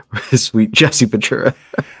Ed, sweet Jesse Ventura.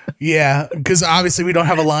 Yeah, because obviously we don't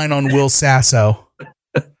have a line on Will Sasso.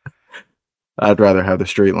 I'd rather have the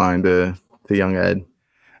straight line to young Ed.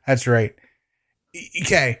 That's right.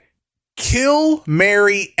 Okay. Kill,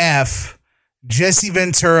 marry, F, Jesse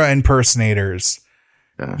Ventura impersonators.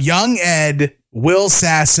 Yeah. Young Ed, Will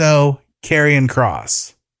Sasso, Karrion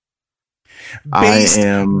Kross.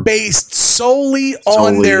 Based solely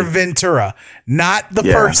on their Ventura, not the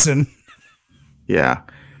person. Yeah.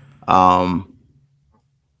 I'm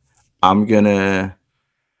gonna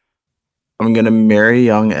marry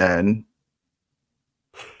young Ed.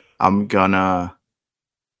 I'm gonna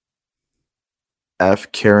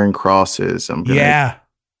F Karrion Kross's. I'm gonna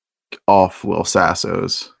off Will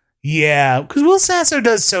Sasso's. Yeah, because Will Sasso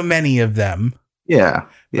does so many of them. Yeah,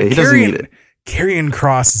 he doesn't need it. Karrion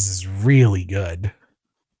Kross's is really good.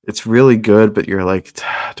 It's really good, but you're like,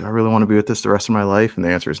 do I really want to be with this the rest of my life? And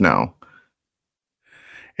the answer is no.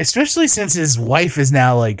 Especially since his wife is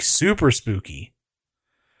now like super spooky.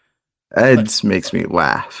 Ed's makes me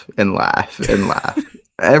laugh and laugh and laugh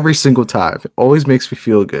every single time. It always makes me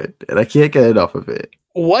feel good, and I can't get enough of it.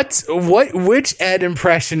 Which Ed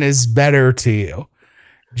impression is better to you?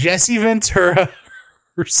 Jesse Ventura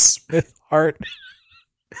or Smith Hart?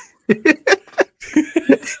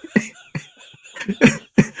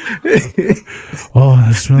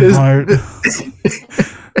 Smith Hart.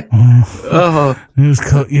 Use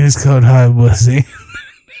code high pussy.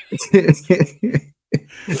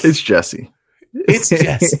 It's Jesse. It's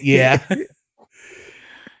Jesse. Yeah.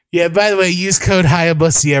 Yeah. By the way, use code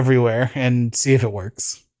Hayabussy everywhere and see if it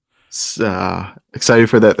works. Excited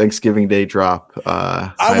for that Thanksgiving Day drop.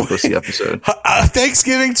 Hayabussy episode.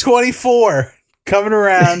 Thanksgiving 24 coming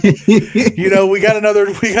around. We got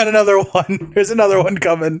another one. There's another one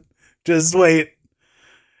coming. Just wait.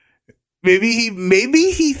 Maybe he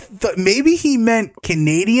meant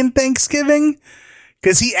Canadian Thanksgiving,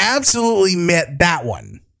 because he absolutely meant that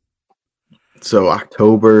one. So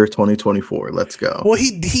October 2024. Let's go. Well,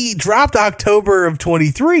 he dropped October of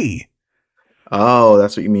 23. Oh,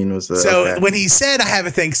 that's what you mean was the. So okay. When he said I have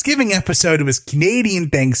a Thanksgiving episode, it was Canadian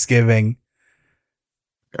Thanksgiving.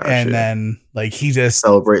 Gotcha. And then he just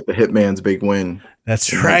celebrate the Hitman's big win.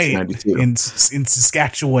 That's right. In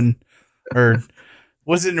Saskatchewan, or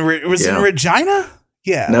was it in Regina?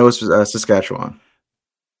 Yeah. No, it was Saskatchewan.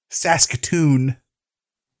 Saskatoon.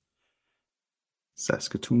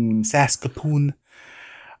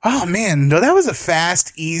 Oh man, no, that was a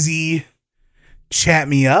fast, easy chat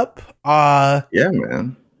me up. Yeah,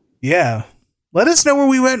 man. Yeah. Let us know where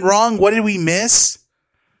we went wrong. What did we miss?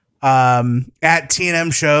 At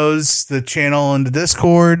TNM Shows, the channel in the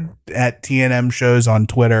Discord, at TNM Shows on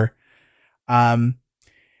Twitter.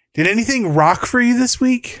 Did anything rock for you this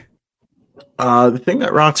week? The thing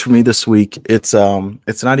that rocks for me this week, it's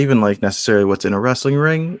not even necessarily what's in a wrestling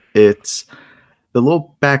ring. It's the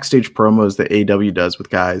little backstage promos that AEW does with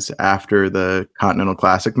guys after the Continental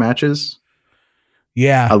Classic matches.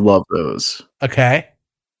 Yeah. I love those. Okay.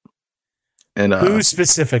 And who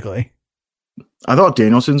specifically? I thought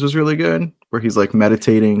Danielson's was really good, where he's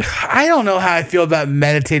meditating. I don't know how I feel about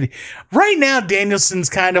meditating. Right now, Danielson's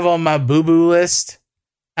kind of on my boo-boo list.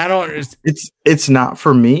 It's not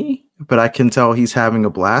for me, but I can tell he's having a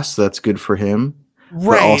blast, so that's good for him.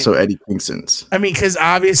 Right. But also Eddie Kingston's. I mean, because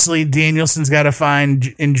obviously Danielson's got to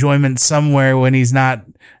find enjoyment somewhere when he's not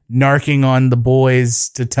narking on the boys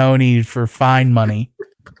to Tony for fine money.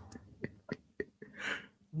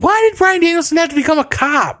 Why did Bryan Danielson have to become a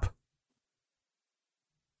cop?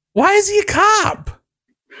 Why is he a cop?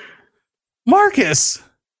 Marcus.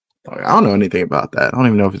 I don't know anything about that. I don't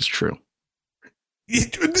even know if it's true.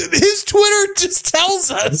 His Twitter just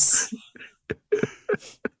tells us.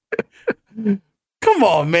 Come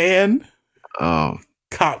on, man. Oh,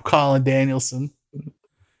 Cop Colin Danielson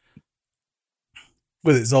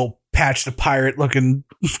with his old patched a pirate looking.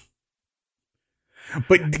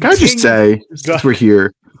 But Can I just say, since we're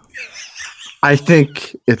here, I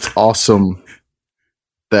think it's awesome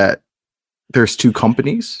that there's two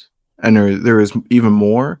companies, and there is even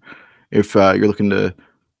more. If you're looking to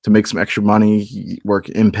make some extra money, work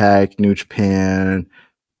Impact, New Japan.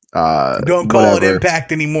 Don't call it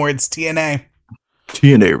Impact anymore. It's TNA.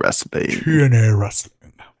 TNA Wrestling. TNA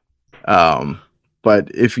Wrestling. But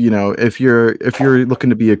if you're looking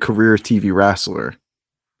to be a career TV wrestler,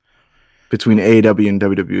 between AEW and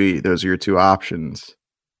WWE, those are your two options.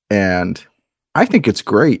 And I think it's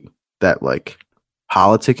great that like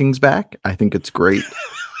politicking's back. I think it's great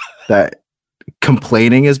that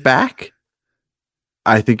complaining is back.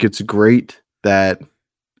 I think it's great that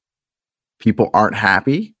people aren't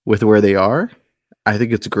happy with where they are. I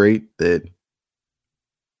think it's great that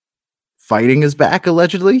fighting is back,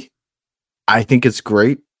 allegedly. I think it's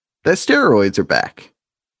great that steroids are back.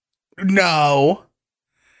 No.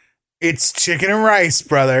 It's chicken and rice,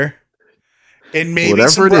 brother. And maybe Whatever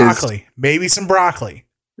some it broccoli. is. Maybe some broccoli.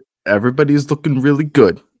 Everybody's looking really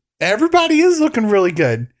good. Everybody is looking really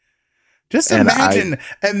good. Just imagine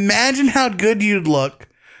how good you'd look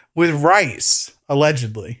with rice,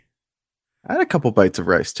 allegedly. I had a couple bites of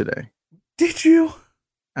rice today. Did you?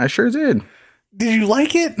 I sure did. Did you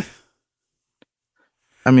like it?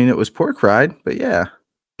 I mean, it was pork fried, but yeah.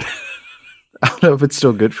 I don't know if it's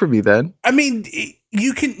still good for me then. I mean,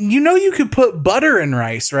 you could put butter in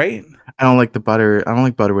rice, right? I don't like the butter. I don't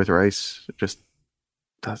like butter with rice. It just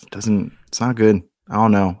doesn't, it's not good. I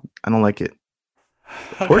don't know. I don't like it.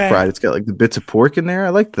 Okay. Pork fried, it's got like the bits of pork in there. I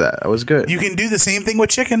liked that. That was good. You can do the same thing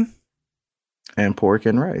with chicken. And pork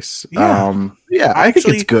and rice. Yeah. I think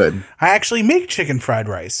it's good. I actually make chicken fried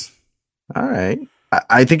rice. All right.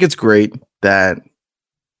 I think it's great that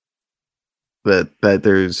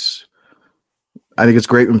there's, I think it's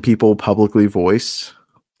great when people publicly voice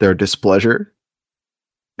their displeasure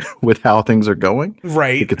with how things are going.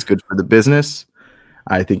 Right. I think it's good for the business.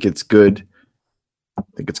 I think it's good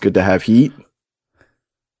to have heat.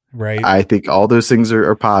 Right. I think all those things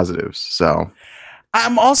are positives. So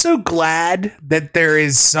I'm also glad that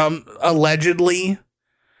there's some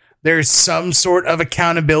sort of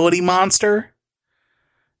accountability monster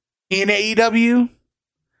in AEW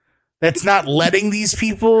that's not letting these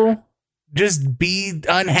people just be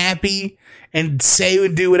unhappy and say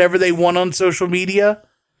and do whatever they want on social media.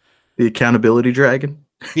 The accountability dragon.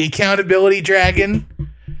 The accountability dragon.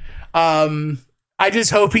 I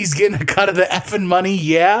just hope he's getting a cut of the effing money.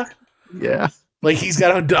 Yeah. Yeah. Like he's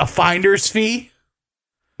got a finder's fee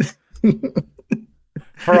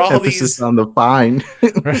for all Emphasis these on the fine.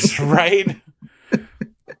 Right.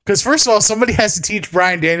 Because first of all, somebody has to teach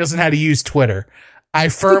Bryan Danielson how to use Twitter. I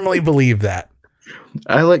firmly believe that.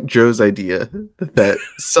 I like Joe's idea that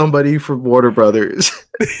somebody from Warner Brothers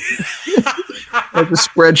has a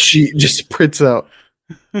spreadsheet just prints out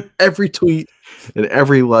every tweet and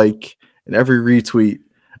every like and every retweet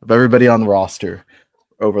of everybody on the roster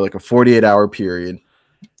over like a 48-hour period,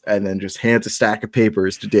 and then just hands a stack of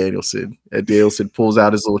papers to Danielson. And Danielson pulls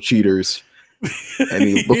out his little cheaters and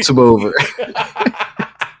he looks them over.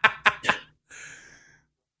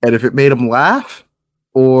 And if it made him laugh,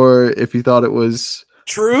 or if he thought it was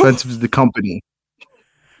true offensive to the company,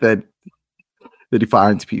 that he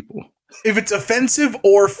fines people. If it's offensive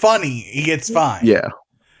or funny, he gets fined. Yeah.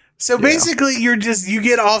 So basically, you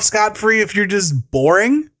get off scot-free if you're just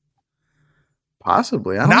boring.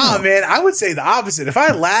 Possibly. I don't know. Man, I would say the opposite. If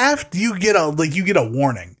I laughed, you get a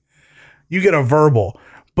warning. You get a verbal.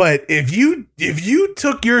 But if you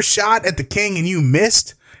took your shot at the king and you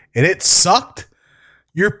missed and it sucked,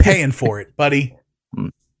 you're paying for it, buddy.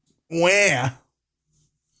 Wah.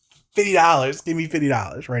 $50. Give me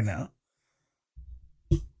 $50 right now.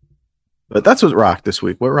 But that's what rocked this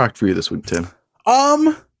week. What rocked for you this week, Tim?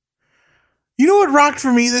 You know what rocked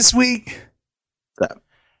for me this week? That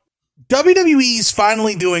WWE's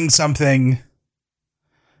finally doing something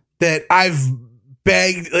that I've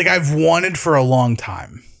wanted for a long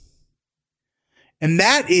time. And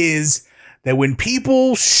that is that when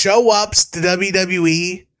people show up to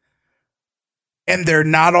WWE and they're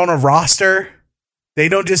not on a roster, they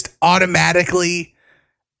don't just auto-magically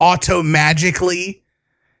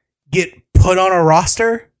get put on a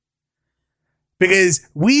roster. Because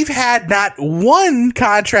we've had not one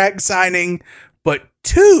contract signing, but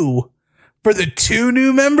two for the two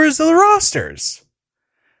new members of the rosters.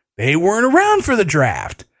 They weren't around for the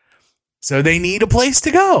draft, so they need a place to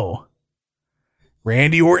go.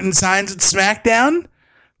 Randy Orton signs with SmackDown.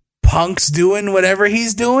 Punk's doing whatever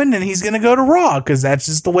he's doing, and he's going to go to Raw because that's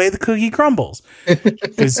just the way the cookie crumbles.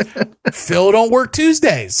 Because Phil don't work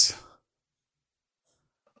Tuesdays.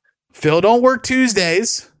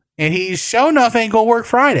 And he sure enough ain't going to work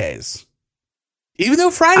Fridays. Even though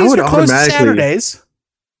Fridays are close to Saturdays.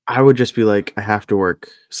 I would just be like, I have to work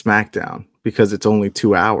SmackDown because it's only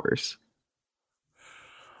 2 hours.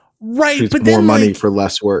 Right, but then more money for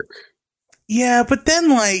less work. Yeah, but then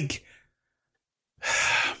like,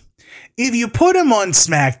 if you put him on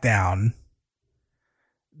SmackDown,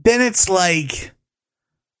 then it's like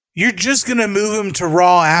you're just gonna move him to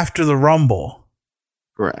Raw after the Rumble.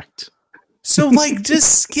 Correct. So like,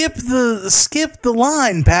 just skip the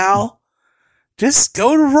line, pal. Just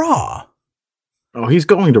go to Raw. Oh, he's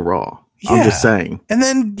going to Raw. Yeah. I'm just saying. And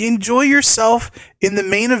then enjoy yourself in the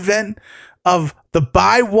main event of the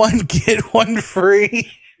buy one, get one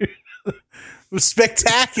free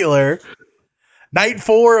spectacular. Night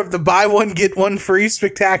 4 of the buy one, get one free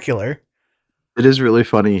spectacular. It is really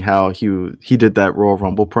funny how he did that Royal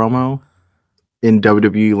Rumble promo in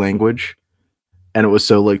WWE language, and it was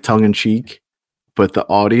so like tongue in cheek, but the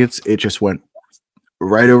audience, it just went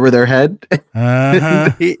right over their head.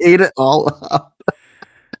 He ate it all up.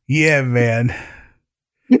 Yeah, man.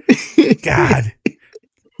 God.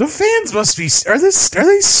 The fans must be... Are they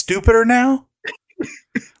stupider now?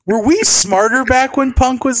 Were we smarter back when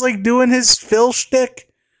Punk was like doing his Phil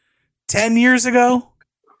shtick 10 years ago?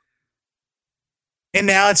 And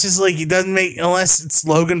now it's just like he doesn't make... Unless it's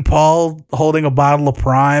Logan Paul holding a bottle of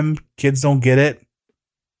Prime, kids don't get it.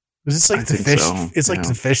 Was this like the fish... So. It's like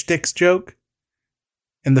the fish sticks joke?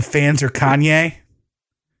 And the fans are Kanye?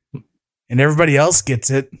 And everybody else gets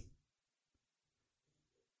it.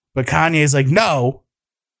 But Kanye's like, no.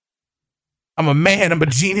 I'm a man. I'm a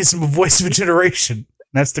genius. I'm a voice of a generation. And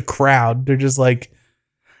that's the crowd. They're just like,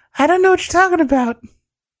 I don't know what you're talking about.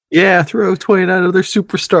 Yeah, throw 29 other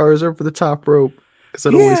superstars over the top rope. Because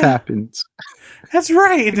it always happens. That's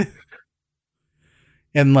right.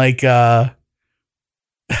 And like, I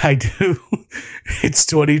do. It's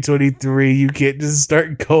 2023. You can't just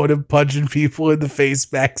start going and punching people in the face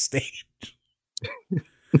backstage.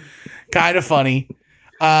 Kind of funny.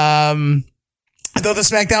 I thought the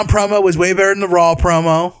SmackDown promo was way better than the Raw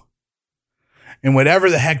promo. And whatever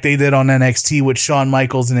the heck they did on NXT with Shawn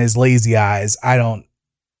Michaels and his lazy eyes, I don't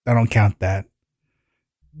count that.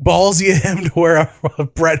 Ballsy of him to wear a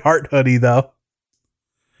Bret Hart hoodie, though.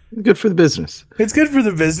 Good for the business. It's good for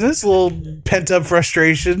the business. A little pent-up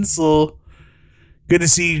frustrations. A little good to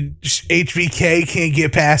see HBK can't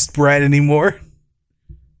get past Bret anymore.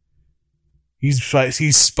 He's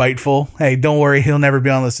spiteful. Hey, don't worry. He'll never be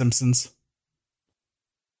on The Simpsons.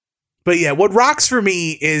 But yeah, what rocks for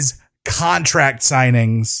me is contract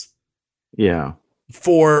signings. Yeah.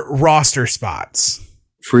 For roster spots.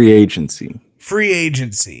 Free agency.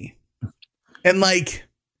 And like,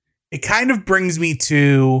 it kind of brings me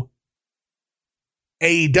to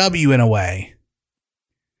AEW in a way.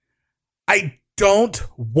 I don't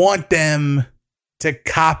want them to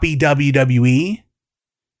copy WWE,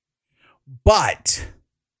 but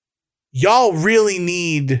y'all really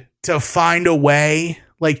need to find a way.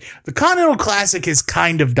 Like, the Continental Classic has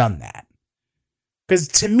kind of done that. Because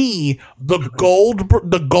to me, the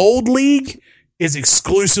Gold League is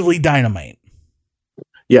exclusively Dynamite.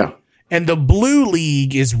 Yeah. And the Blue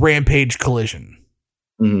League is Rampage Collision.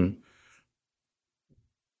 Mm-hmm.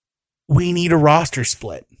 We need a roster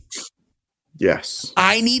split. Yes.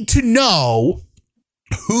 I need to know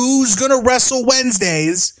who's going to wrestle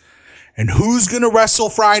Wednesdays and who's going to wrestle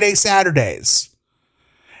Friday, Saturdays.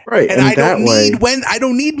 Right. And I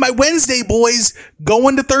don't need my Wednesday boys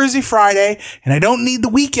going to Thursday, Friday, and I don't need the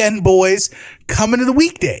weekend boys coming to the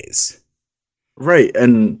weekdays. Right.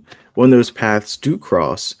 And when those paths do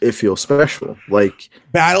cross, it feels special. Like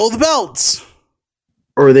Battle of the Belts.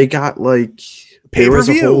 Or they got like pay-per-view. There was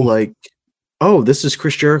a whole like, oh, this is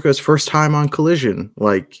Chris Jericho's first time on Collision.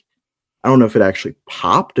 Like, I don't know if it actually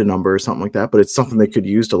popped a number or something like that, but it's something they could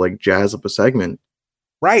use to like jazz up a segment.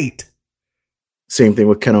 Right. Same thing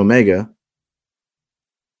with Ken Omega.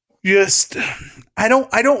 Just, I don't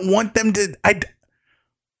want them to.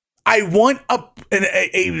 I want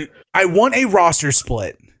I want a roster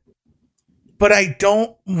split, but I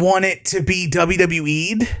don't want it to be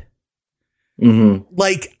WWE'd. Mm-hmm.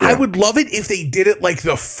 Like, yeah. I would love it if they did it like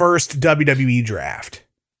the first WWE draft,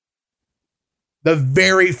 the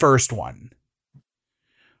very first one.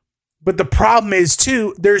 But the problem is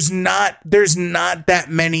too, there's not that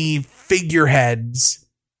many figureheads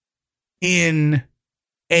in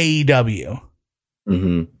AEW.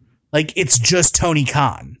 Mm-hmm. Like, it's just Tony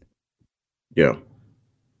Khan. Yeah.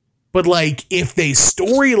 But like, if they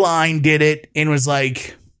storyline did it and was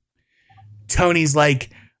like, Tony's like,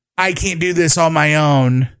 I can't do this on my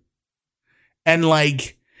own. And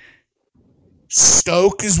like,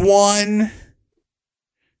 Stoke is one.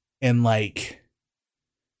 And like,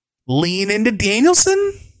 lean into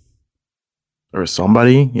Danielson. Or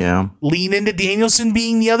somebody, yeah. Lean into Danielson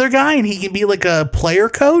being the other guy, and he can be like a player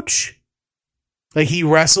coach. Like, he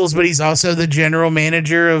wrestles, but he's also the general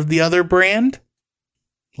manager of the other brand.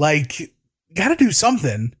 Like, gotta do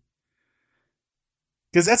something.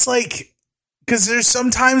 Because that's like, because there's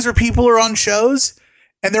some times where people are on shows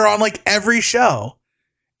and they're on like every show.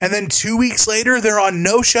 And then 2 weeks later, they're on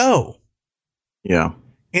no show. Yeah.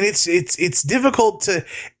 And it's difficult to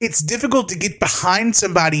get behind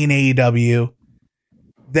somebody in AEW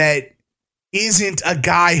that isn't a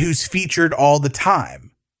guy who's featured all the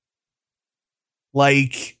time.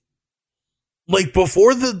 Like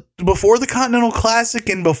before the Continental Classic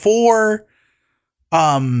and before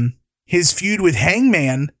his feud with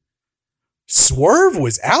Hangman, Swerve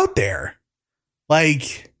was out there.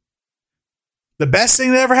 Like, the best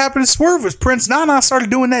thing that ever happened to Swerve was Prince Nana started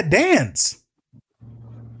doing that dance.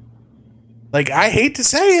 Like, I hate to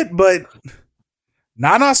say it, but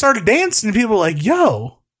Nana started dancing and people were like,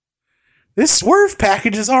 yo, this Swerve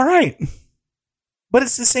package is all right. But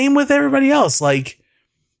it's the same with everybody else. Like,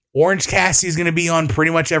 Orange Cassidy is going to be on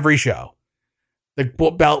pretty much every show. The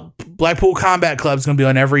Blackpool Combat Club is going to be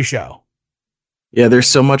on every show. Yeah, there's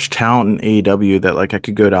so much talent in AEW that like I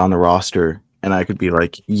could go down the roster and I could be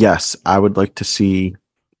like, yes, I would like to see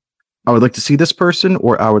this person,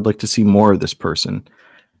 or I would like to see more of this person.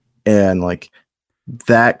 And like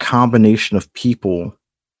that combination of people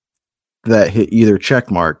that hit either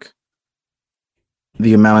check mark,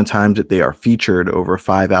 the amount of times that they are featured over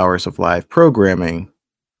 5 hours of live programming,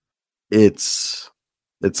 it's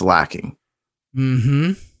lacking.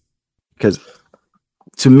 Mm-hmm. Because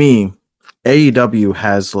to me, AEW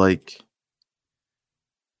has like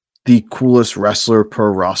the coolest wrestler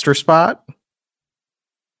per roster spot.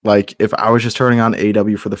 Like, if I was just turning on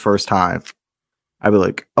AEW for the first time, I'd be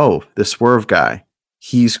like, oh, this Swerve guy,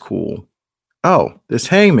 he's cool. Oh, this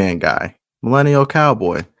Hangman guy, Millennial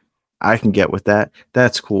Cowboy, I can get with that.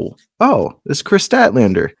 That's cool. Oh, this Chris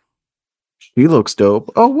Statlander, he looks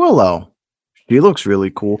dope. Oh, Willow, she looks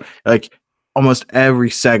really cool. Like, almost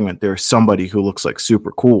every segment, there's somebody who looks like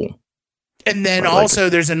super cool. And then also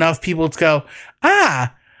there's enough people to go, I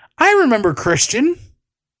remember Christian.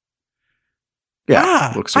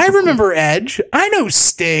 Yeah, I remember cool. Edge. I know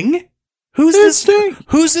Sting. Who's this Sting?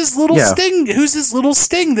 Who's this little Sting? Who's this little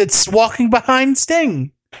Sting that's walking behind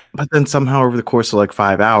Sting? But then somehow over the course of like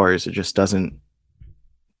 5 hours, it just doesn't.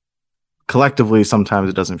 Collectively, sometimes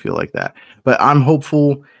it doesn't feel like that. But I'm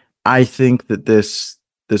hopeful. I think that this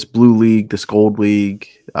Blue League, this Gold League,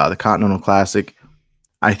 the Continental Classic,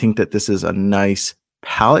 I think that this is a nice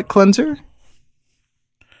palate cleanser.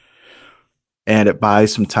 And it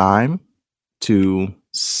buys some time to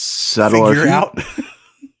settle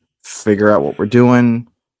figure out what we're doing,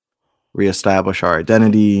 reestablish our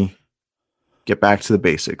identity, get back to the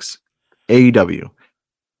basics. AEW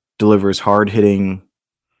delivers hard-hitting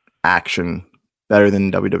action better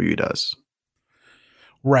than WWE does.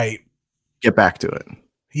 Right. Get back to it.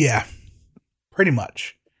 Yeah, pretty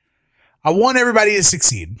much. I want everybody to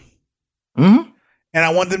succeed. Mm-hmm. And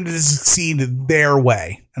I want them to succeed their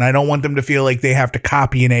way. And I don't want them to feel like they have to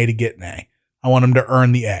copy an A to get an A. I want them to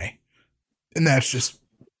earn the A. And that's just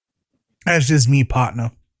me,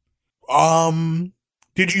 partner.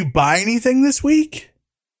 Did you buy anything this week?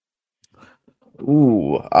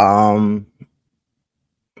 Ooh, I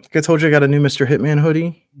think I told you I got a new Mr. Hitman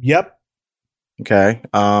hoodie. Yep. Okay.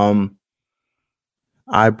 I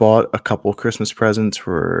bought a couple Christmas presents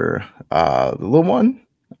for the little one.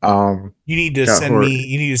 You need to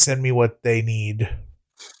send me what they need.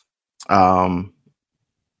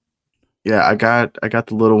 Yeah, I got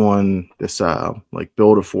the little one this like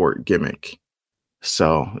build a fort gimmick.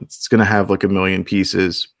 So it's gonna have like 1 million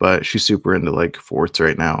pieces, but she's super into like forts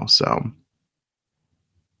right now, so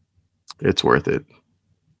it's worth it.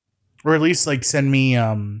 Or at least like send me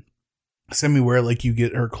where like you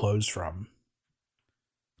get her clothes from.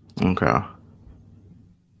 Okay.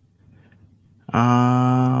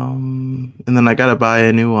 And then I gotta buy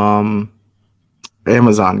a new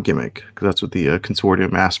Amazon gimmick because that's what the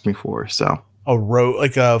consortium asked me for. So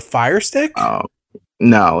like a Fire Stick?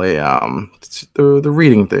 No, it's the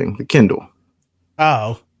reading thing, the Kindle.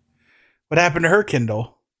 Oh, what happened to her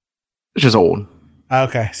Kindle? It's just old.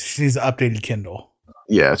 Okay, she's an updated Kindle.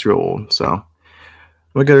 Yeah, it's real old. So I'm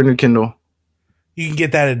gonna get her a new Kindle. You can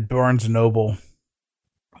get that at Barnes and Noble.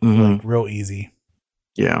 Mm-hmm. Like real easy.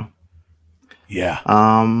 Yeah. Yeah.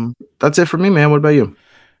 That's it for me, man. What about you?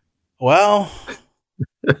 Well,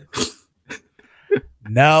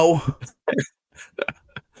 no,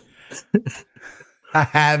 I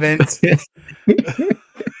haven't.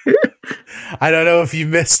 I don't know if you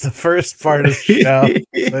missed the first part of the show,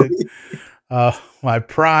 but my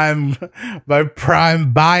prime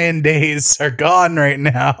buying days are gone right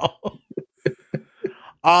now.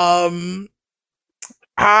 I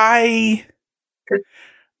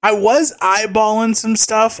was eyeballing some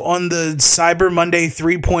stuff on the Cyber Monday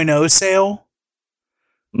 3.0 sale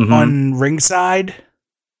on Ringside.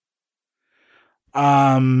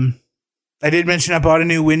 I did mention I bought a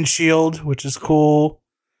new windshield, which is cool.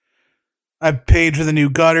 I paid for the new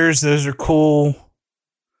gutters; those are cool.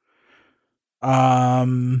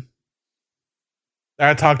 I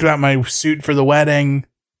talked about my suit for the wedding.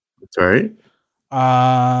 That's right.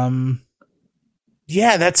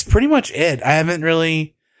 Yeah, that's pretty much it. I haven't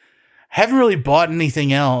really bought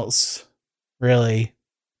anything else, really.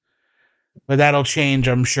 But that'll change,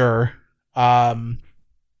 I'm sure.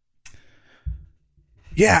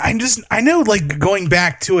 Yeah, I know, like, going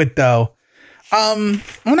back to it, though, I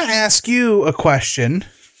want to ask you a question.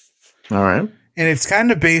 All right. And it's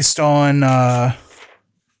kind of based on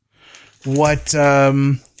what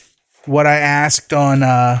I asked on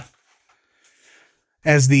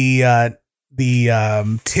as the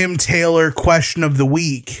Tim Taylor question of the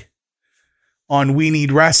week on We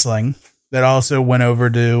Need Wrestling that also went over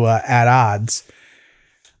to At Odds.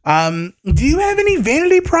 Do you have any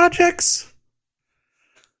vanity projects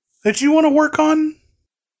that you want to work on?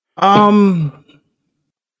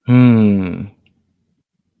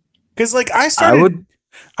 Because, like, I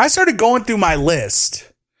started going through my list,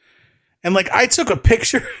 and, like, I took a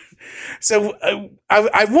picture. So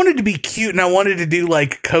I wanted to be cute, and I wanted to do,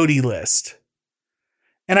 like, Cody list.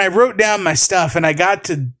 And I wrote down my stuff, and I got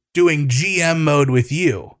to doing GM mode with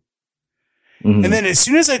you. Mm-hmm. And then as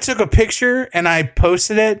soon as I took a picture and I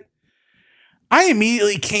posted it, I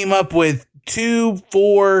immediately came up with 2,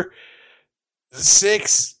 4,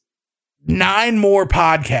 6, 9 more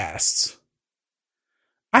podcasts.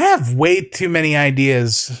 I have way too many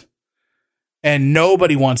ideas, and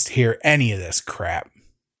nobody wants to hear any of this crap.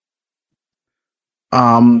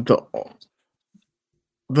 The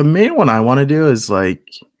main one I want to do is like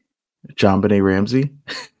John Benet Ramsey.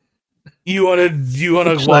 You want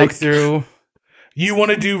to walk through? You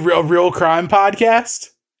want to do a real crime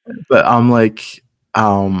podcast? But I'm like,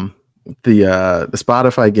 the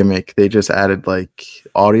Spotify gimmick, they just added like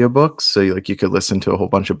audiobooks, so you could listen to a whole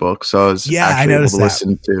bunch of books. So I was I noticed I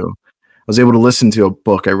was able to listen to a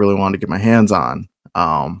book I really wanted to get my hands on.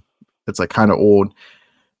 It's like kind of old,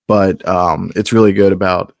 but it's really good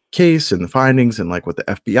about case and the findings and like what the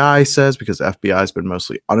FBI says, because the FBI has been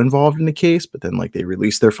mostly uninvolved in the case, but then like they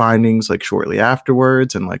released their findings like shortly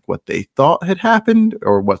afterwards, and like what they thought had happened,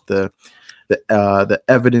 or what the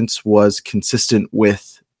evidence was consistent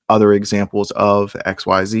with other examples of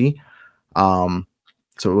XYZ. So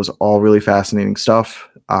it was all really fascinating stuff.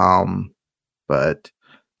 But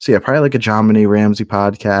so yeah, probably like a John Benet Ramsey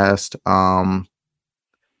podcast.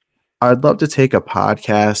 I'd love to take a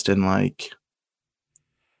podcast and like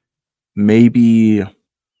maybe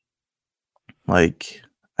like,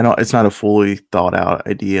 I know it's not a fully thought out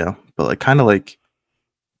idea, but like kind of like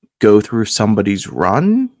go through somebody's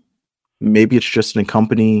run. Maybe it's just in a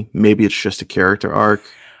company, maybe it's just a character arc.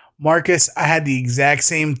 Marcus, I had the exact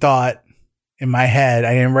same thought in my head.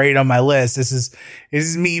 I didn't write it on my list. This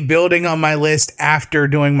is me building on my list after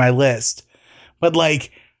doing my list. But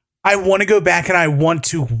like, I want to go back and I want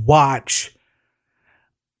to watch,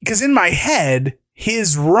 because in my head,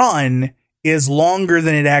 his run is longer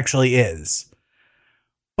than it actually is.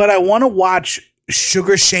 But I want to watch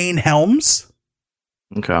Sugar Shane Helms.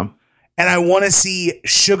 Okay. And I want to see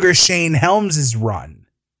Sugar Shane Helms' run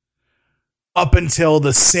up until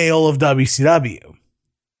the sale of WCW.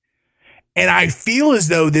 And I feel as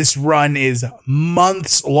though this run is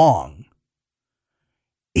months long.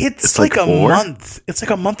 It's like a month. It's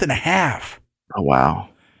like a month and a half. Oh, wow.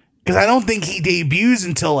 Because I don't think he debuts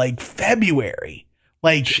until like February.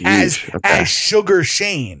 Like, as Sugar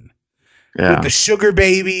Shane. Yeah. With the Sugar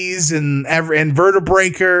Babies and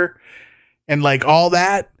Vertebreaker and like all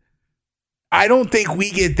that. I don't think we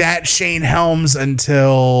get that Shane Helms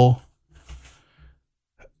until,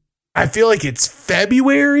 I feel like it's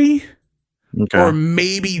February or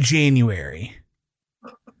maybe January.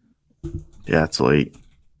 Yeah, it's late.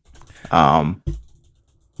 Mine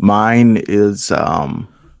is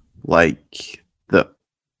like the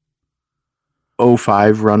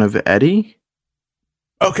 05 run of Eddie.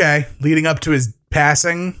 Okay, leading up to his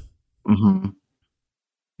passing. Mm-hmm.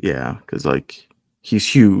 Yeah, because like he's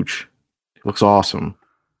huge. He looks awesome.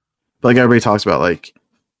 But like everybody talks about like,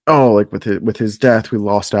 oh, like with his death, we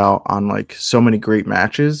lost out on like so many great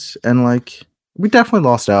matches. And like we definitely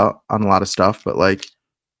lost out on a lot of stuff, but like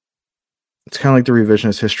it's kind of like the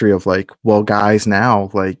revisionist history of like, well, guys now,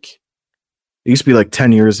 like it used to be like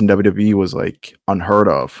 10 years in WWE was like unheard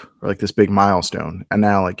of, or like this big milestone. And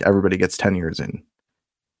now like everybody gets 10 years in.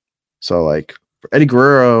 So like for Eddie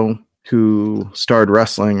Guerrero, who started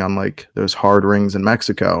wrestling on like those hard rings in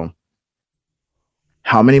Mexico,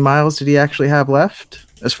 how many miles did he actually have left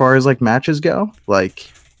as far as like matches go?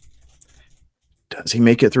 Like, does he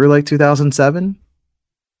make it through like 2007?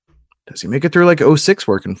 Does he make it through like 06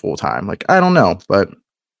 working full time? Like, I don't know, but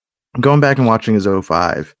I'm going back and watching his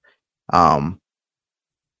 05.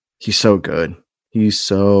 He's so good. He's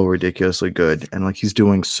so ridiculously good. And like, he's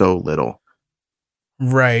doing so little.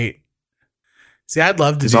 Right. See, I'd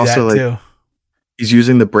love to He's do also, that like, too. He's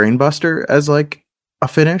using the Brainbuster as like a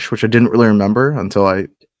finish, which I didn't really remember until I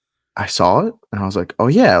saw it. And I was like, oh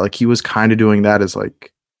yeah, like he was kind of doing that as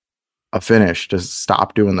like a finish to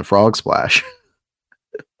stop doing the frog splash.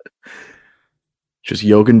 Just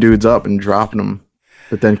yoking dudes up and dropping them.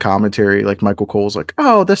 But then commentary, like Michael Cole's like,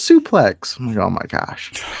 oh, the suplex. I'm like, oh my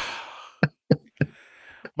gosh.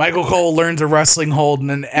 Michael Cole learns a wrestling hold and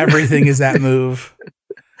then everything is that move.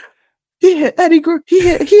 He hit he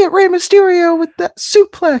hit Rey Mysterio with that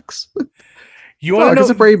suplex. You want to know?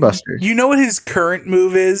 It's a Brainbuster. You know what his current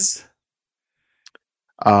move is?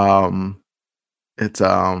 It's what's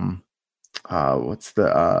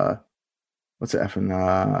the effing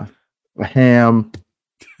a ham.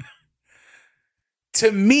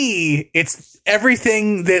 To me, it's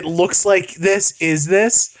everything that looks like this is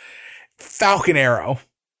this Falcon Arrow.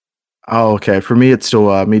 Oh, okay. For me, it's still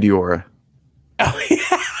Meteora. Oh,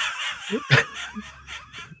 yeah.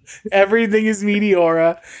 Everything is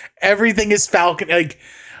Meteora. Everything is Falcon. Like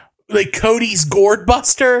Cody's Gourd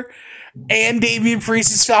Buster and Damian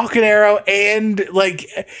Priest's Falcon Arrow and like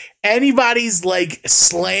anybody's like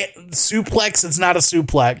slant suplex that's not a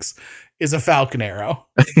suplex is a Falcon Arrow.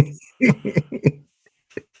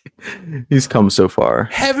 He's come so far.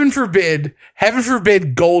 Heaven forbid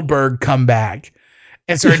Goldberg come back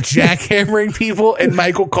and start jackhammering people and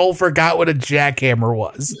Michael Cole forgot what a jackhammer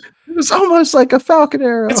was. It was almost like a Falcon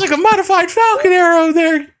Arrow. It's like a modified Falcon Arrow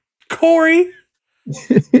there, Corey.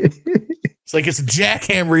 It's like it's a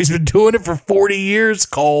jackhammer. He's been doing it for 40 years,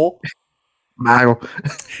 Cole. Wow.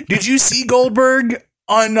 Did you see Goldberg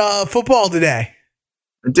on football today?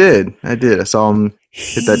 I did. I saw him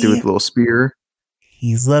hit that dude with a little spear.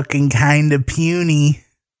 He's looking kind of puny.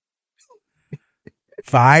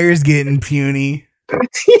 Fire's getting puny.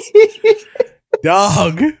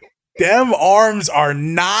 Dog, them arms are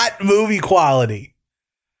not movie quality.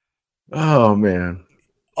 Oh man.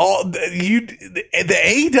 The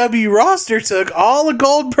AEW roster took all of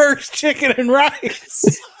Goldberg's chicken and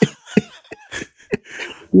rice.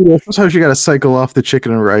 Yeah, sometimes you got to cycle off the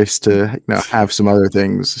chicken and rice to have some other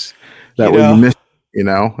things that way you miss,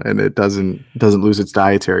 and it doesn't lose its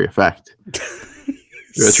dietary effect.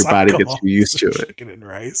 That your body gets used to it. Chicken and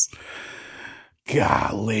rice.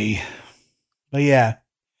 Golly. But yeah.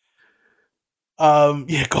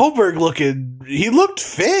 Goldberg he looked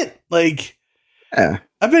fit. Like, yeah.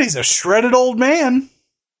 I bet he's a shredded old man.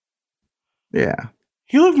 Yeah.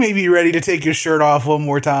 He looked maybe ready to take his shirt off one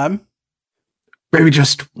more time. Maybe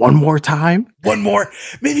just one more time? One more.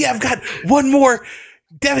 Maybe I've got one more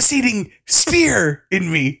devastating spear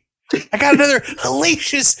in me. I got another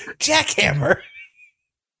hellacious jackhammer.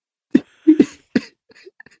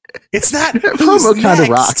 It's not who's next. Kind of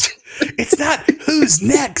rocked. It's not who's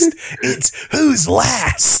next. It's who's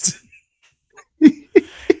last.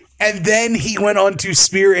 And then he went on to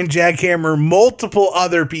spear and jackhammer multiple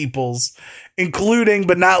other people's, including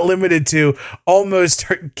but not limited to almost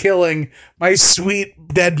killing my sweet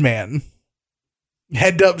dead man,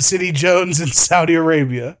 Head Up City Jones in Saudi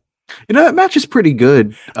Arabia. That match is pretty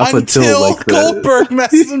good up until like Goldberg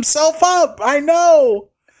messes himself up. I know.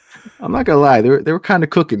 I'm not gonna lie, they were kind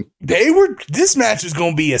of cooking. This match was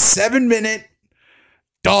gonna be a 7-minute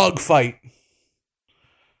dog fight.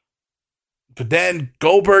 But then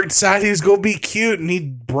Goldberg decided he was going to be cute and he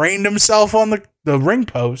brained himself on the ring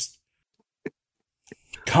post.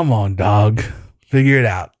 Come on, dog. Figure it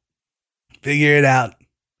out. Do you have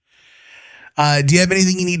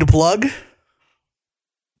anything you need to plug?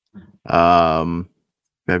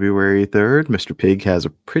 February 3rd, Mr. Pig has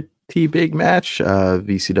a pretty big match.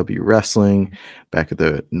 VCW Wrestling back at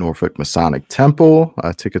the Norfolk Masonic Temple.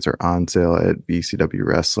 Tickets are on sale at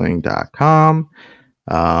vcwwrestling.com.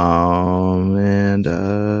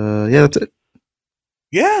 That's it.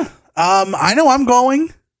 Yeah. I know I'm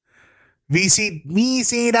going.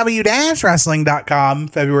 VCW-wrestling.com,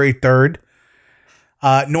 February 3rd.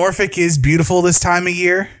 Norfolk is beautiful this time of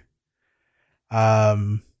year.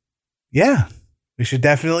 Yeah, we should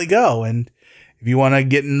definitely go. And if you want to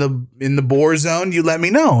get in the boar zone, you let me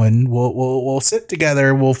know, and we'll sit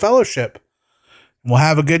together. We'll fellowship. We'll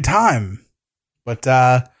have a good time. But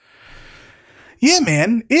yeah,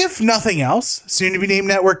 man. If nothing else, soon to be named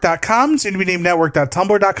network.com, soon to be named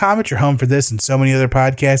network.tumblr.com. It's your home for this and so many other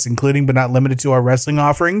podcasts, including but not limited to our wrestling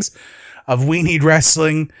offerings of We Need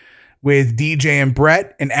Wrestling with DJ and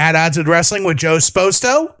Brett, and At Odds with Wrestling with Joe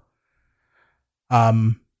Sposto.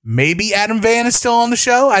 Maybe Adam Van is still on the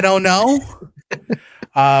show. I don't know.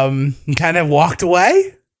 He kind of walked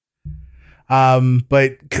away.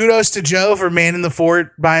 But kudos to Joe for manning the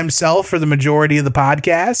fort by himself for the majority of the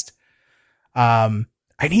podcast. I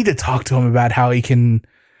need to talk to him about how he can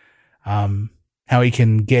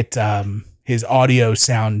get his audio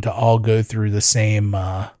sound to all go through the same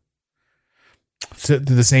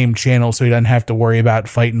channel, so he doesn't have to worry about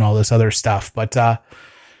fighting all this other stuff. But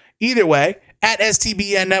either way, at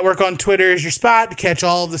STBN Network on Twitter is your spot to catch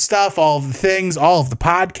all of the stuff, all of the things, all of the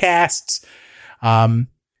podcasts.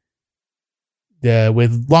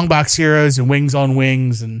 With Longbox Heroes and Wings on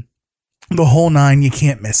Wings and the whole nine, you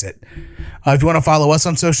can't miss it. If you want to follow us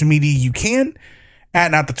on social media, you can.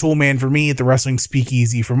 At Not the Tool Man for me, at the Wrestling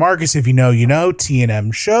Speakeasy for Marcus. If you know, you know.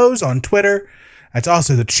 TNM Shows on Twitter. That's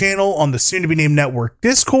also the channel on the soon to be named network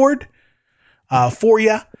Discord for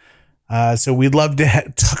you. So we'd love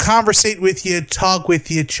to conversate with you, talk with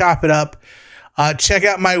you, chop it up. Check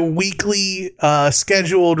out my weekly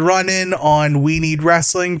scheduled run-in on We Need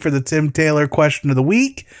Wrestling for the Tim Taylor question of the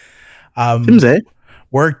week.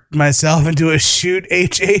 Worked myself into a shoot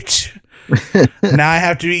HH. Now I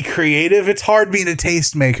have to be creative. It's hard being a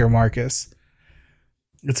tastemaker, Marcus.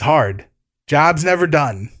 It's hard. Job's never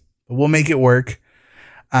done, but we'll make it work.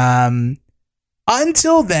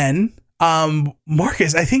 Until then,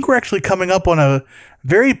 Marcus, I think we're actually coming up on a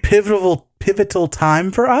very pivotal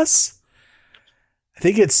time for us. I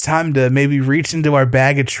think it's time to maybe reach into our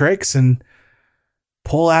bag of tricks and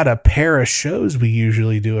pull out a pair of shows we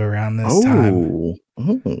usually do around this time.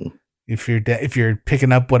 If you're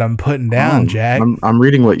picking up what I'm putting down, Jack. I'm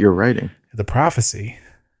reading what you're writing. The Prophecy.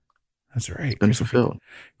 That's right.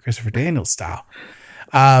 Christopher Daniels style.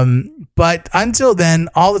 But until then,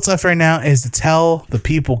 all that's left right now is to tell the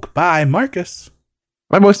people goodbye. Marcus.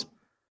 Bye, boys.